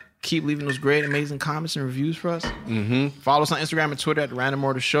 Keep leaving those great, amazing comments and reviews for us. Follow us on Instagram and Twitter at the Random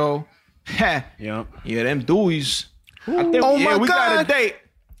Order Show. Yep. Yeah, them dudes. Oh my we got God. a date.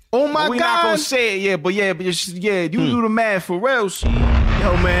 Oh my We not gonna God. say it, but you do the math for real.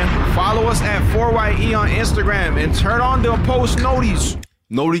 Yo, man, follow us at 4YE on Instagram and turn on the post noties.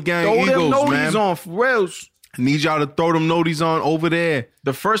 Know the Gang Throw them Eagles, noties man. on for real. I need y'all to throw them noties on over there.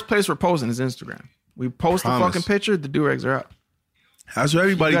 The first place we're posting is Instagram. We post Promise. the fucking picture, the do-rags are up. That's what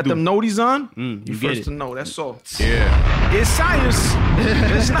everybody You got do. them noties on, you get first it. to know. That's all. Yeah. It's science.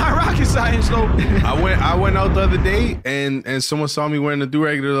 It's not rocket science, though. I went out the other day and someone saw me wearing the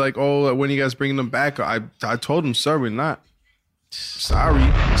do-rag. They're like, oh, when are you guys bringing them back? I told them, sir, we're not. Sorry.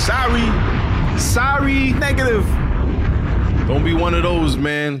 Negative. Don't be one of those,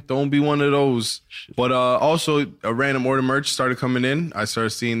 man. Don't be one of those. But also, a Random Order merch started coming in. I started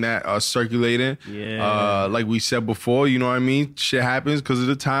seeing that circulating. Yeah. Like we said before, you know what I mean? Shit happens because of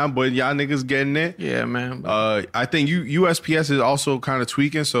the time, but y'all niggas getting it. Yeah, man. I think USPS is also kind of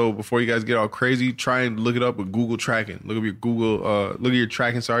tweaking. So before you guys get all crazy, try and look it up with Google tracking. Look at your Google, look at your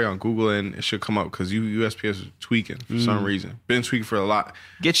tracking. Sorry, on Google, and it should come up because USPS is tweaking for some reason. Been tweaking for a lot.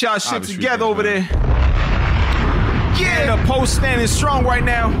 Get y'all shit Obvious together reasons, over man. there. Yeah, the post standing strong right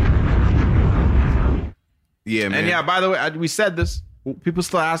now. Yeah, man. And yeah, by the way, we said this. People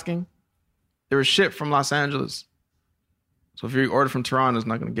still asking. There was shit from Los Angeles. So if you order from Toronto, it's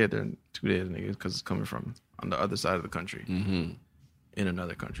not going to get there in 2 days, nigga, because it's coming from on the other side of the country. In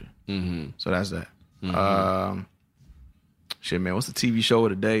another country. So that's that. Shit, man, what's the TV show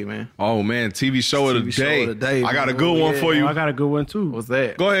of the day, man? Oh, man, TV show of the day. I got a good one for you. I got a good one too. What's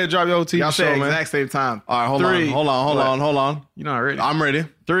that? Go ahead, drop your TV Y'all show, say man. exact same time. All right, hold on. You know, ready? I'm ready.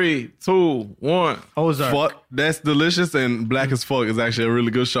 3, 2, 1. Ozark. Fuck, that's delicious, and Black as Fuck is actually a really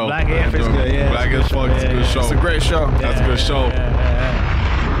good show. Black AF is good, yeah. Black as Fuck is a good show. It's a great show. That's a good show.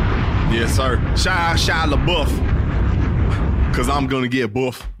 Yes, sir. Shout out Shia LaBeouf. Cause I'm gonna get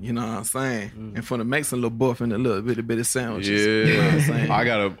buff. You know what I'm saying? And for the make some little buff and a little bit of sandwiches. Yeah. You know what I'm saying? I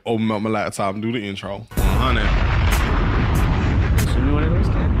gotta open up my laptop and do the intro. 100. Send me one of those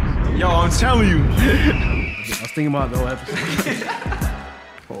candies. Yo, I'm telling you. I was thinking about the whole episode.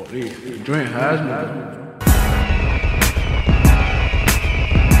 Drink Hasman.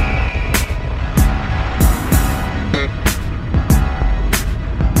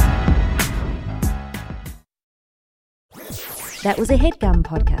 That was a HeadGum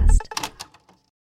podcast.